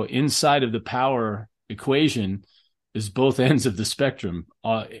 So inside of the power equation is both ends of the spectrum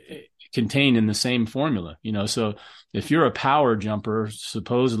contained in the same formula. So if you're a power jumper,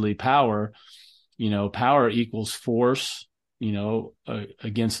 supposedly power equals force,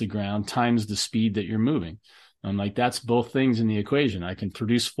 against the ground times the speed that you're moving. I'm like, that's both things in the equation. I can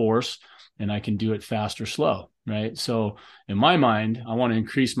produce force and I can do it fast or slow, right? So in my mind, I want to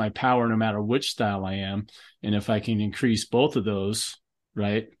increase my power no matter which style I am. And if I can increase both of those,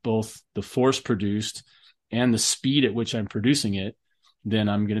 right, both the force produced and the speed at which I'm producing it, then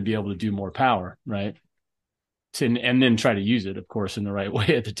I'm going to be able to do more power, right? And then try to use it, of course, in the right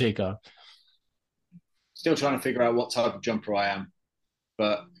way at the takeoff. Still trying to figure out what type of jumper I am,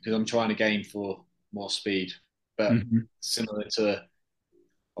 but because I'm trying to gain for more speed, but similar to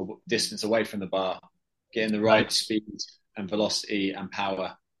a distance away from the bar, getting the right speed and velocity and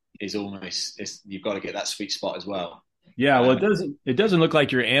power is you've got to get that sweet spot as well. Yeah, well, it doesn't look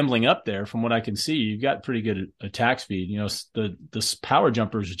like you're ambling up there from what I can see. You've got pretty good attack speed. The power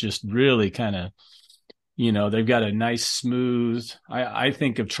jumpers are just really kind of, they've got a nice smooth. I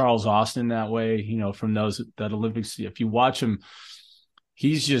think of Charles Austin that way. From that Olympics. If you watch him,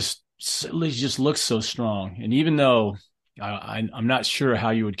 he just looks so strong. And even though I'm not sure how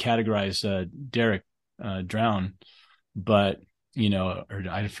you would categorize Derek Drown, but or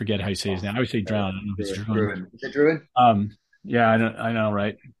I forget how you say his name. I would say Drown. I don't know if it's Druin. Is it Druin? Yeah, I know,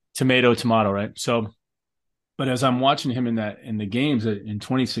 right? Tomato, right? So, but as I'm watching him in the games in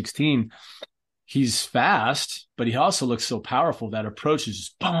 2016, he's fast, but he also looks so powerful. That approach is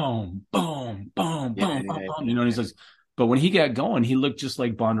just boom, boom, boom, boom, boom. And he's like, but when he got going, he looked just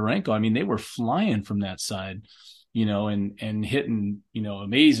like Bondarenko. I mean, they were flying from that side, and hitting,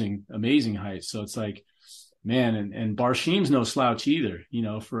 amazing heights. So it's like, man, and Barshim's no slouch either,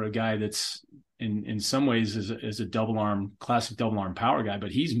 for a guy that's in some ways is a classic double arm power guy,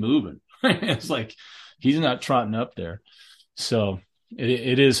 but he's moving. It's like he's not trotting up there. So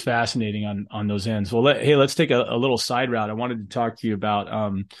it is fascinating on those ends. Well, let's take a little side route. I wanted to talk to you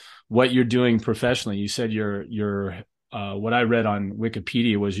about what you're doing professionally. You said you're what I read on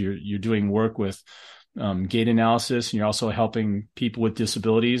Wikipedia was you're doing work with gait analysis, and you're also helping people with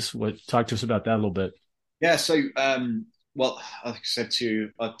disabilities. Talk to us about that a little bit. Yeah. So, well, like I said to you,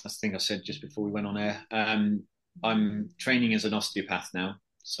 I think I said just before we went on air, I'm training as an osteopath now.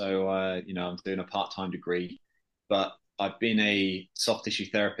 So, I'm doing a part-time degree, but I've been a soft tissue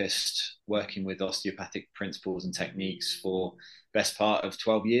therapist working with osteopathic principles and techniques for best part of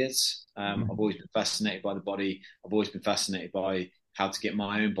 12 years. I've always been fascinated by the body. I've always been fascinated by how to get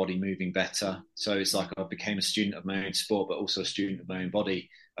my own body moving better. So it's like I became a student of my own sport, but also a student of my own body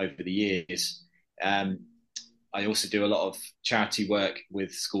over the years. I also do a lot of charity work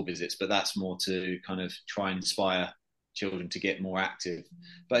with school visits, but that's more to kind of try and inspire children to get more active.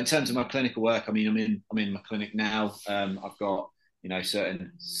 But in terms of my clinical work, I mean, I'm in my clinic now. I've got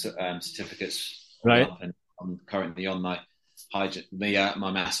certain certificates, right? And I'm currently on my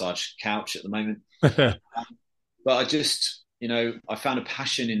massage couch at the moment. But I just I found a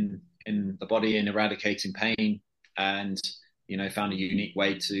passion in the body in eradicating pain, and found a unique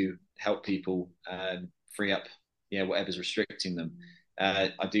way to help people free up whatever's restricting them.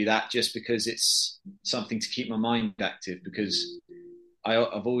 I do that just because it's something to keep my mind active, because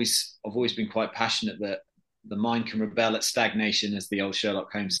I've always been quite passionate that the mind can rebel at stagnation, as the old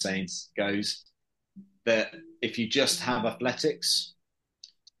Sherlock Holmes saying goes, that if you just have athletics,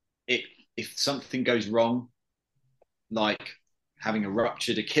 if something goes wrong, like having a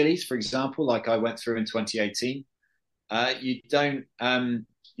ruptured Achilles, for example, like I went through in 2018, you don't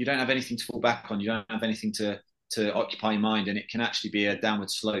have anything to fall back on. You don't have anything to occupy your mind, and it can actually be a downward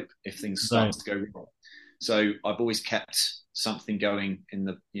slope if things start to go wrong. So I've always kept something going in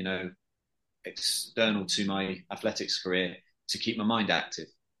the external to my athletics career to keep my mind active.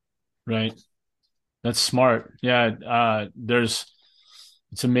 Right. That's smart. Yeah.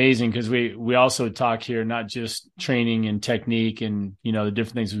 It's amazing because we also talk here, not just training and technique and, the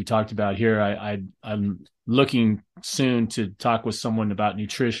different things we talked about here. I'm looking soon to talk with someone about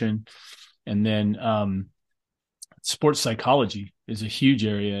nutrition, and then, sports psychology is a huge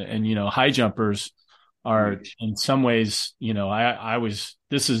area. And, high jumpers are in some ways,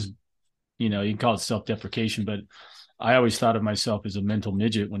 this is, you can call it self-deprecation, but I always thought of myself as a mental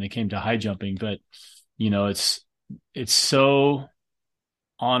midget when it came to high jumping. But, it's so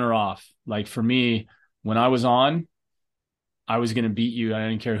on or off. Like for me, when I was on, I was going to beat you. I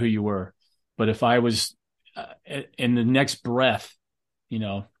didn't care who you were. But if I was in the next breath,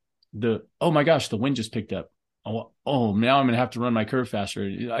 oh my gosh, the wind just picked up. Oh, now I'm going to have to run my curve faster.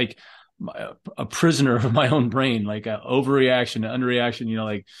 Like a prisoner of my own brain, like a overreaction,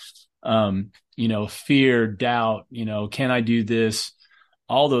 underreaction, fear, doubt, can I do this?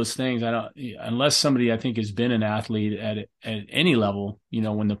 All those things. Unless somebody I think has been an athlete at any level,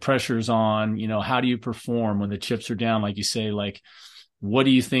 when the pressure's on, how do you perform when the chips are down? Like you say, like, what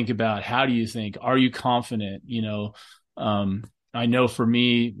do you think about? How do you think? Are you confident? I know for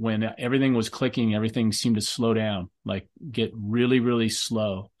me, when everything was clicking, everything seemed to slow down, like get really, really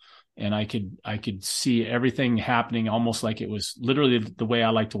slow. And I could see everything happening almost like it was literally the way I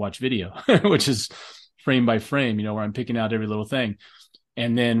like to watch video, which is frame by frame, where I'm picking out every little thing.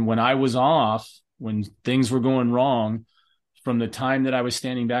 And then when I was off, when things were going wrong, from the time that I was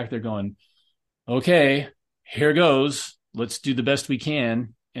standing back there going, okay, here goes, let's do the best we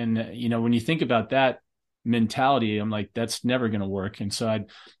can. And, when you think about that mentality, I'm like, that's never going to work. And so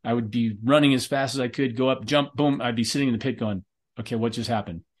I would be running as fast as I could, go up, jump, boom. I'd be sitting in the pit going, okay, what just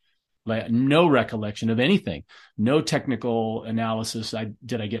happened? Like no recollection of anything, no technical analysis.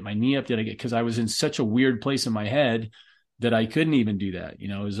 Did I get my knee up? Because I was in such a weird place in my head that I couldn't even do that.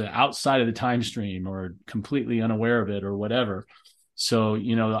 It was outside of the time stream or completely unaware of it or whatever. So,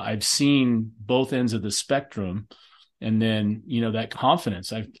 I've seen both ends of the spectrum. And then, that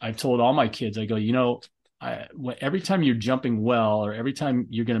confidence, I've told all my kids, I go, every time you're jumping well, or every time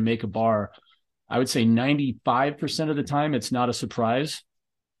you're going to make a bar, I would say 95% of the time, it's not a surprise.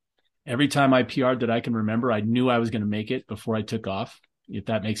 Every time I PR'd that I can remember, I knew I was going to make it before I took off, if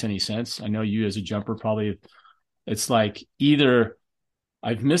that makes any sense. I know you as a jumper probably, it's like either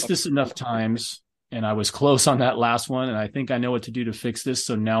I've missed this enough times and I was close on that last one, and I think I know what to do to fix this,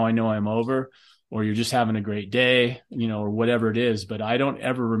 so now I know I'm over, or you're just having a great day, or whatever it is. But I don't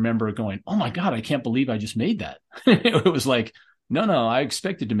ever remember going, oh my God, I can't believe I just made that. It was like, no, I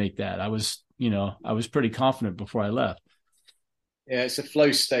expected to make that. I was, I was pretty confident before I left. Yeah, it's a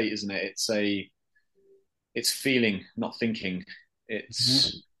flow state, isn't it? It's feeling, not thinking. Mhm.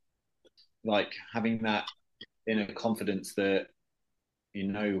 It's like having that inner confidence that you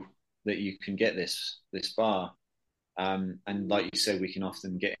know that you can get this far. And like you said, we can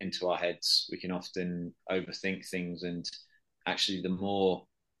often get into our heads. We can often overthink things. And actually, the more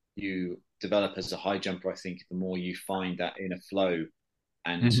you develop as a high jumper, I think the more you find that inner flow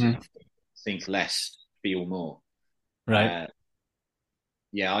and Mhm. think less, feel more. Right. Uh,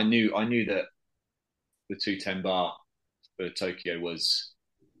 yeah, I knew that the 210 bar for Tokyo was.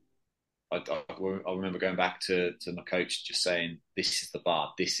 I remember going back to my coach just saying, "This is the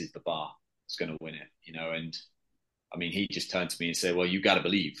bar. This is the bar. It's going to win it." And I mean, he just turned to me and said, "Well, you got to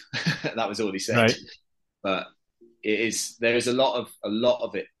believe." That was all he said. Right. But there is a lot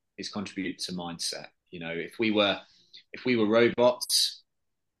of it is contributed to mindset. If we were robots,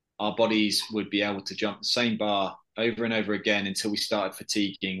 our bodies would be able to jump the same bar over and over again until we started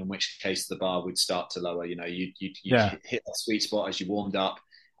fatiguing, in which case the bar would start to lower. You'd Yeah. hit that sweet spot as you warmed up,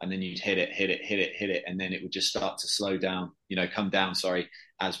 and then you'd hit it, and then it would just start to slow down, come down, sorry,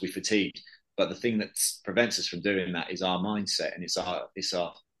 as we fatigued. But the thing that prevents us from doing that is our mindset, and it's our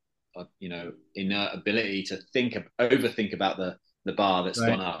inert ability to overthink about the bar that's Right.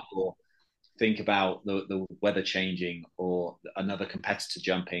 gone up, or think about the weather changing or another competitor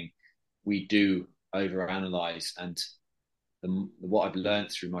jumping. We do overanalyze, and what I've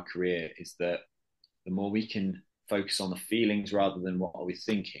learned through my career is that the more we can focus on the feelings rather than what are we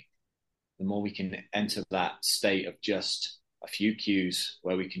thinking, the more we can enter that state of just a few cues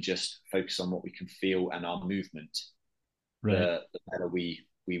where we can just focus on what we can feel and our movement, Right. the better we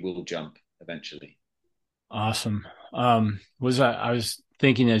will jump eventually. Awesome. I was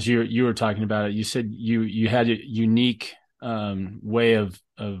thinking as you were talking about it, you said you had a unique way of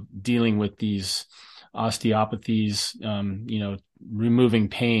dealing with these osteopathies, removing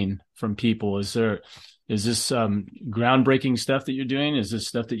pain from people. Is this groundbreaking stuff that you're doing? Is this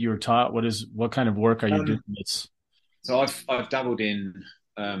stuff that you were taught? What kind of work are you doing? It's So I've dabbled in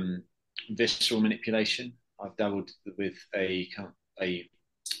visceral manipulation. I've dabbled with a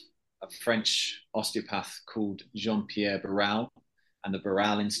French osteopath called Jean-Pierre Barral and the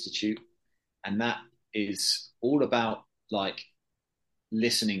Barral Institute, and that is all about like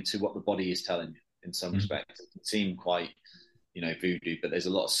listening to what the body is telling you. In some respects, it can seem quite voodoo, but there's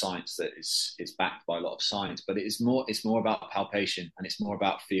a lot of science that is backed by a lot of science. But it's more about palpation, and it's more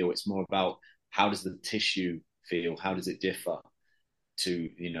about feel. It's more about how does the tissue feel? How does it differ to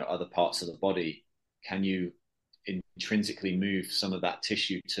other parts of the body? Can you intrinsically move some of that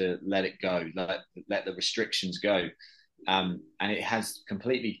tissue to let it go, let the restrictions go? And it has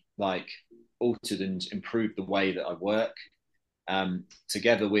completely altered and improved the way that I work.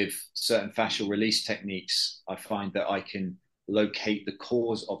 Together with certain fascial release techniques, I find that I can locate the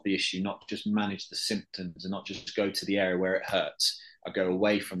cause of the issue, not just manage the symptoms and not just go to the area where it hurts. I go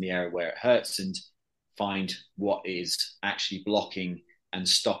away from the area where it hurts and find what is actually blocking and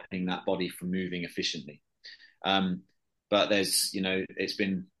stopping that body from moving efficiently. But I've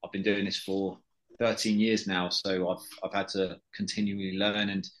been doing this for 13 years now, so I've had to continually learn,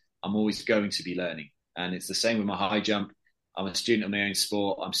 and I'm always going to be learning. And it's the same with my high jump. I'm a student of my own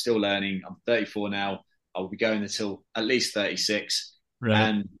sport. I'm still learning. I'm 34 now. I will be going until at least 36. right.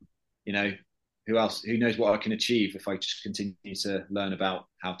 And, who knows what I can achieve if I just continue to learn about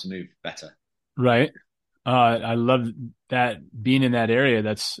how to move better. Right. I love that being in that area.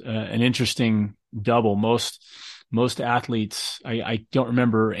 That's an interesting double. Most athletes, I don't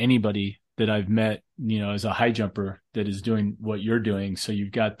remember anybody that I've met, as a high jumper that is doing what you're doing. So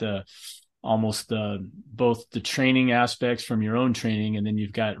you've got both the training aspects from your own training, and then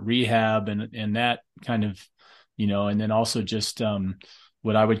you've got rehab and that kind of, and then also just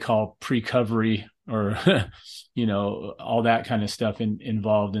what I would call pre-covery or, all that kind of stuff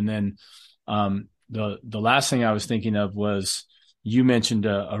involved. And then the last thing I was thinking of was you mentioned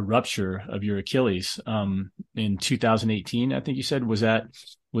a rupture of your Achilles in 2018. I think you said, was that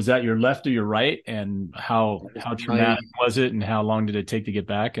your left or your right, and how traumatic was it, and how long did it take to get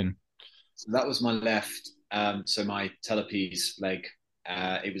back? And so that was my left. So my talipes leg.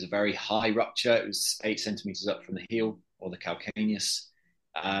 It was a very high rupture. It was 8 centimeters up from the heel, or the calcaneus.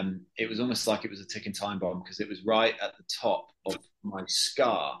 It was almost like it was a ticking time bomb, because it was right at the top of my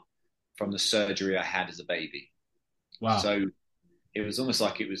scar from the surgery I had as a baby. wow. So it was almost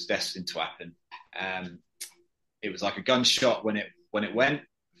like it was destined to happen. It was like a gunshot when it went.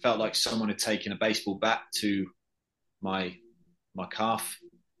 It felt like someone had taken a baseball bat to my calf.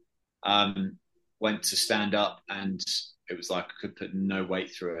 Went to stand up, and it was like I could put no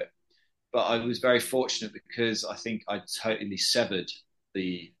weight through it. but I was very fortunate because I think I totally severed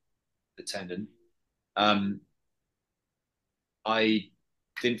the tendon. I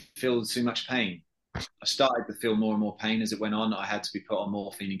didn't feel too much pain. I started to feel more and more pain as it went on. I had to be put on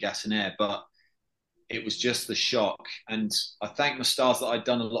morphine and gas and air, but it was just the shock. And I thank my stars that I'd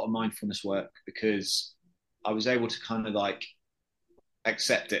done a lot of mindfulness work, because I was able to kind of like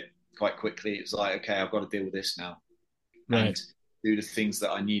accept it quite quickly. It was like, okay, I've got to deal with this now. Right. And do the things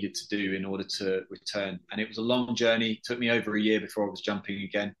that I needed to do in order to return. And it was a long journey. It took me over a year before I was jumping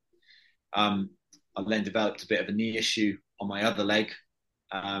again. I then developed a bit of a knee issue on my other leg.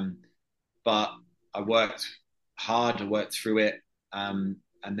 But I worked hard, I worked through it. And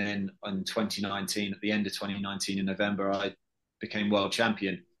then in 2019, at the end of 2019 in November, I became world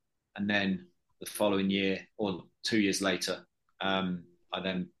champion. And then the following year, or 2 years later, I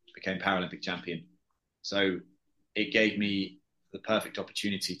then became Paralympic champion. So it gave me the perfect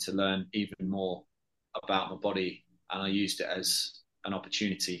opportunity to learn even more about my body. And I used it as an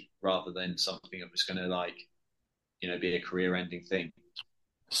opportunity rather than something that was going to be a career ending thing.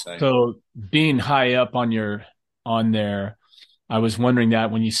 So being high up on there, I was wondering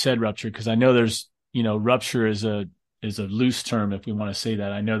that when you said rupture, because I know there's, rupture is a loose term, if we want to say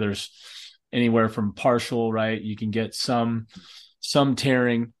that. I know there's anywhere from partial, right? You can get some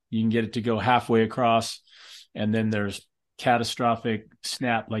tearing, you can get it to go halfway across. And then there's catastrophic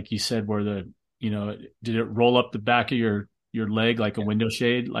snap, like you said, where did it roll up the back of your leg like a window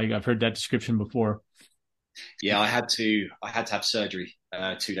shade? Like I've heard that description before. Yeah, I had to have surgery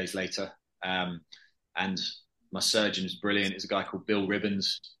 2 days later. And my surgeon is brilliant. It's a guy called Bill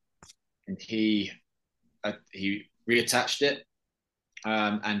Ribbons, and he reattached it,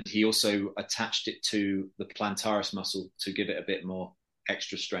 and he also attached it to the plantaris muscle to give it a bit more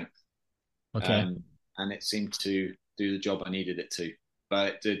extra strength. Okay. And it seemed to do the job I needed it to, but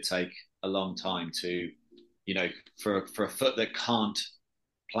it did take a long time to, for a foot that can't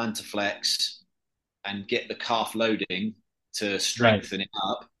plantarflex and get the calf loading to strengthen it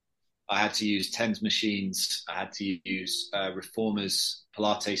up. I had to use TENS machines. I had to use reformers,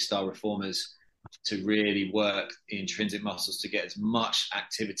 Pilates style reformers, to really work the intrinsic muscles to get as much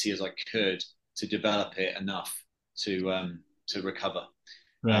activity as I could to develop it enough to recover.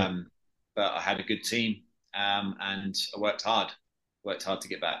 Right. But I had a good team, and I worked hard to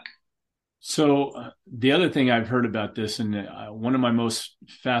get back. So the other thing I've heard about this, and one of my most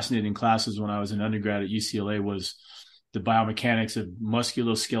fascinating classes when I was an undergrad at UCLA was the biomechanics of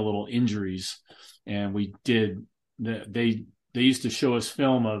musculoskeletal injuries. And they used to show us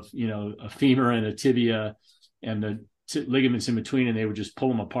film of, a femur and a tibia and the ligaments in between, and they would just pull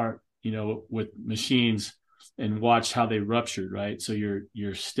them apart, with machines and watch how they ruptured, right? So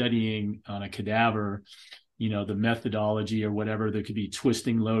you're studying on a cadaver, the methodology or whatever. There could be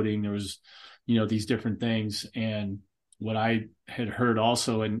twisting, loading. There was, these different things. And what I had heard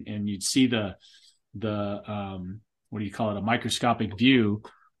also, and you'd see the what do you call it? A microscopic view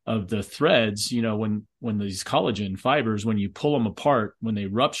of the threads, when these collagen fibers, when you pull them apart, when they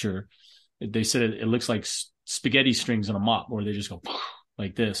rupture, they said it looks like spaghetti strings on a mop, or they just go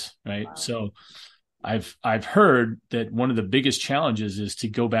like this, right? Wow. So I've heard that one of the biggest challenges is to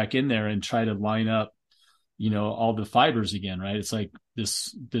go back in there and try to line up, all the fibers again, right? It's like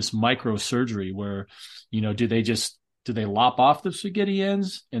this micro surgery where, do they lop off the spaghetti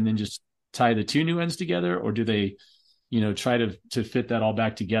ends and then just tie the two new ends together, or do they, try to fit that all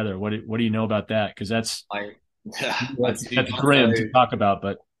back together? What do you know about that? Because that's grim to talk about,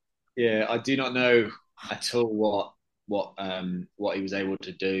 but yeah, I do not know at all what he was able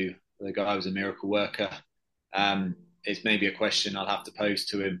to do. The guy was a miracle worker. It's maybe a question I'll have to pose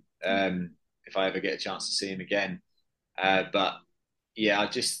to him if I ever get a chance to see him again. But yeah, I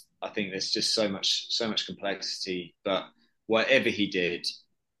think there's just so much complexity. But whatever he did,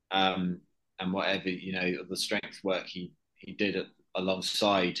 and whatever the strength work he did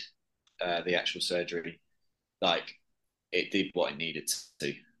alongside the actual surgery, like it did what it needed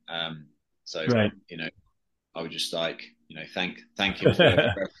to. So right. I would just thank him for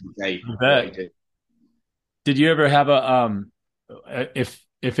every day what he did. Did you ever have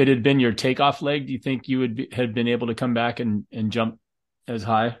if it had been your takeoff leg, do you think you would have been able to come back and jump as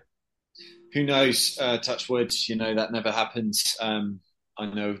high? Who knows? Touch wood, that never happens. I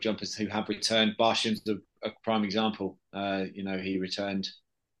know jumpers who have returned. Barsham's a prime example. He returned.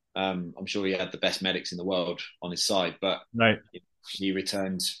 I'm sure he had the best medics in the world on his side, but right. He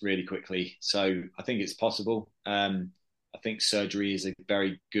returned really quickly. So I think it's possible. I think surgery is a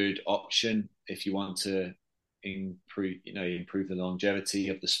very good option if you want to improve the longevity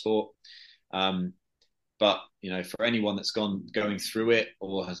of the sport. But for anyone that's going through it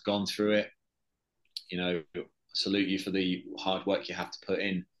or has gone through it, salute you for the hard work you have to put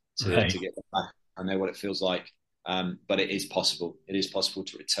in to get back. I know what it feels like, but it is possible. It is possible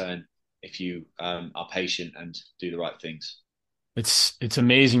to return if you are patient and do the right things. It's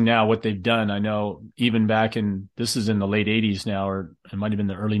amazing now what they've done. I know even this is in the late 80s now, or it might have been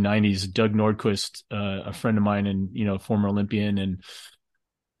the early 90s, Doug Nordquist, a friend of mine and, former Olympian and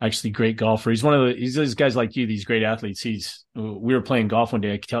actually great golfer. He's these guys like you, these great athletes. We were playing golf one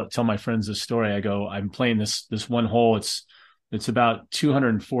day. I tell my friends this story. I go, I'm playing this one hole. It's about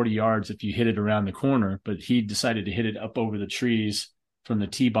 240 yards if you hit it around the corner, but he decided to hit it up over the trees from the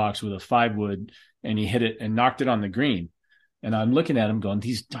tee box with a 5-wood, and he hit it and knocked it on the green. And I'm looking at him going,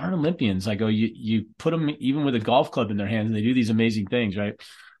 these darn Olympians. I go, you put them even with a golf club in their hands and they do these amazing things, right?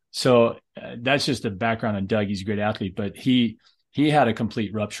 So that's just a background on Doug. He's a great athlete, but he had a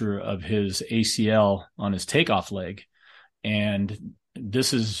complete rupture of his ACL on his takeoff leg. And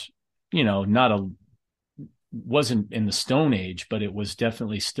this is, wasn't in the Stone Age, but it was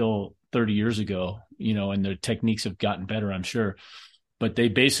definitely still 30 years ago, and the techniques have gotten better, I'm sure. But they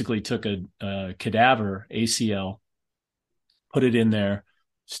basically took a cadaver ACL, put it in there,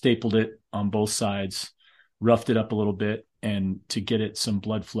 stapled it on both sides, roughed it up a little bit, and to get it some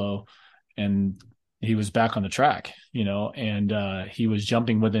blood flow. And he was back on the track, and he was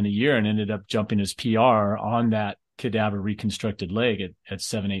jumping within a year and ended up jumping his PR on that cadaver reconstructed leg at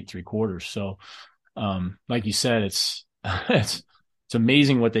 7.8 3/4. So, like you said, it's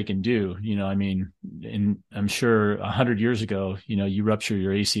amazing what they can do. And I'm sure 100 years ago, you rupture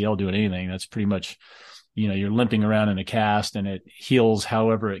your ACL doing anything, that's pretty much, you're limping around in a cast and it heals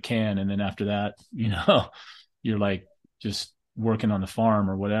however it can. And then after that, you're like just working on the farm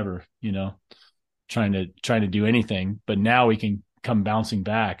or whatever, trying to do anything. But now we can come bouncing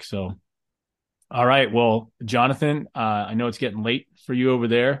back. So, all right. Well, Jonathan, I know it's getting late for you over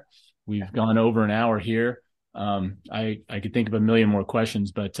there. We've gone over an hour here. I could think of a million more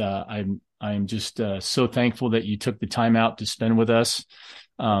questions, but I'm just so thankful that you took the time out to spend with us.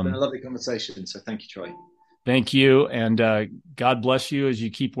 It's been a lovely conversation. So thank you, Troy. Thank you. And God bless you as you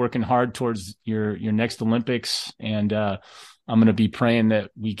keep working hard towards your next Olympics. And I'm going to be praying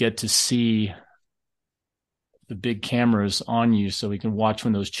that we get to see the big cameras on you so we can watch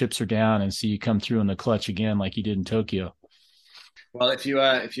when those chips are down and see you come through in the clutch again like you did in Tokyo. Well, if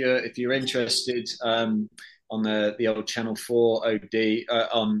you're interested on the old Channel 4 OD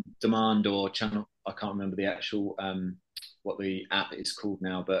on demand or channel, I can't remember the actual what the app is called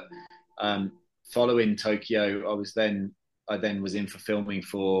now, but following Tokyo, I then was in for filming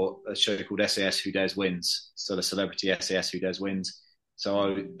for a show called SAS Who Dares Wins, so the celebrity SAS Who Dares Wins.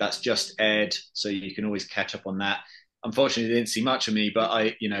 So that's just aired, so you can always catch up on that. Unfortunately, they didn't see much of me,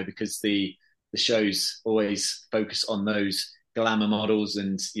 but because the shows always focus on those glamour models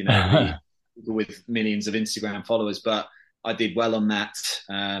and the people with millions of Instagram followers, but I did well on that,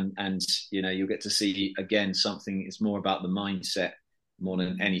 and you'll get to see again something is more about the mindset more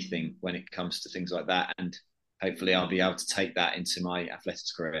than anything when it comes to things like that, and hopefully I'll be able to take that into my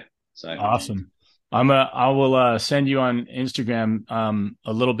athletics career. So awesome. I will send you on Instagram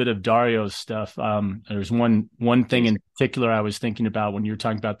a little bit of Dario's stuff. There's one thing in particular I was thinking about when you were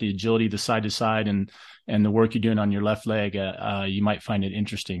talking about the agility, the side to side, and the work you're doing on your left leg. You might find it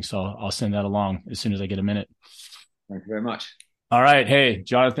interesting, so I'll send that along as soon as I get a minute. Thank you very much. All right, hey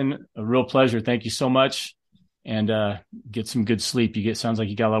Jonathan, a real pleasure. Thank you so much, and get some good sleep. Sounds like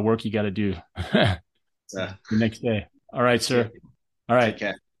you got a lot of work you got to do the next day. All right, sir. All right, take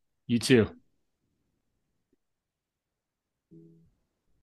care. You too.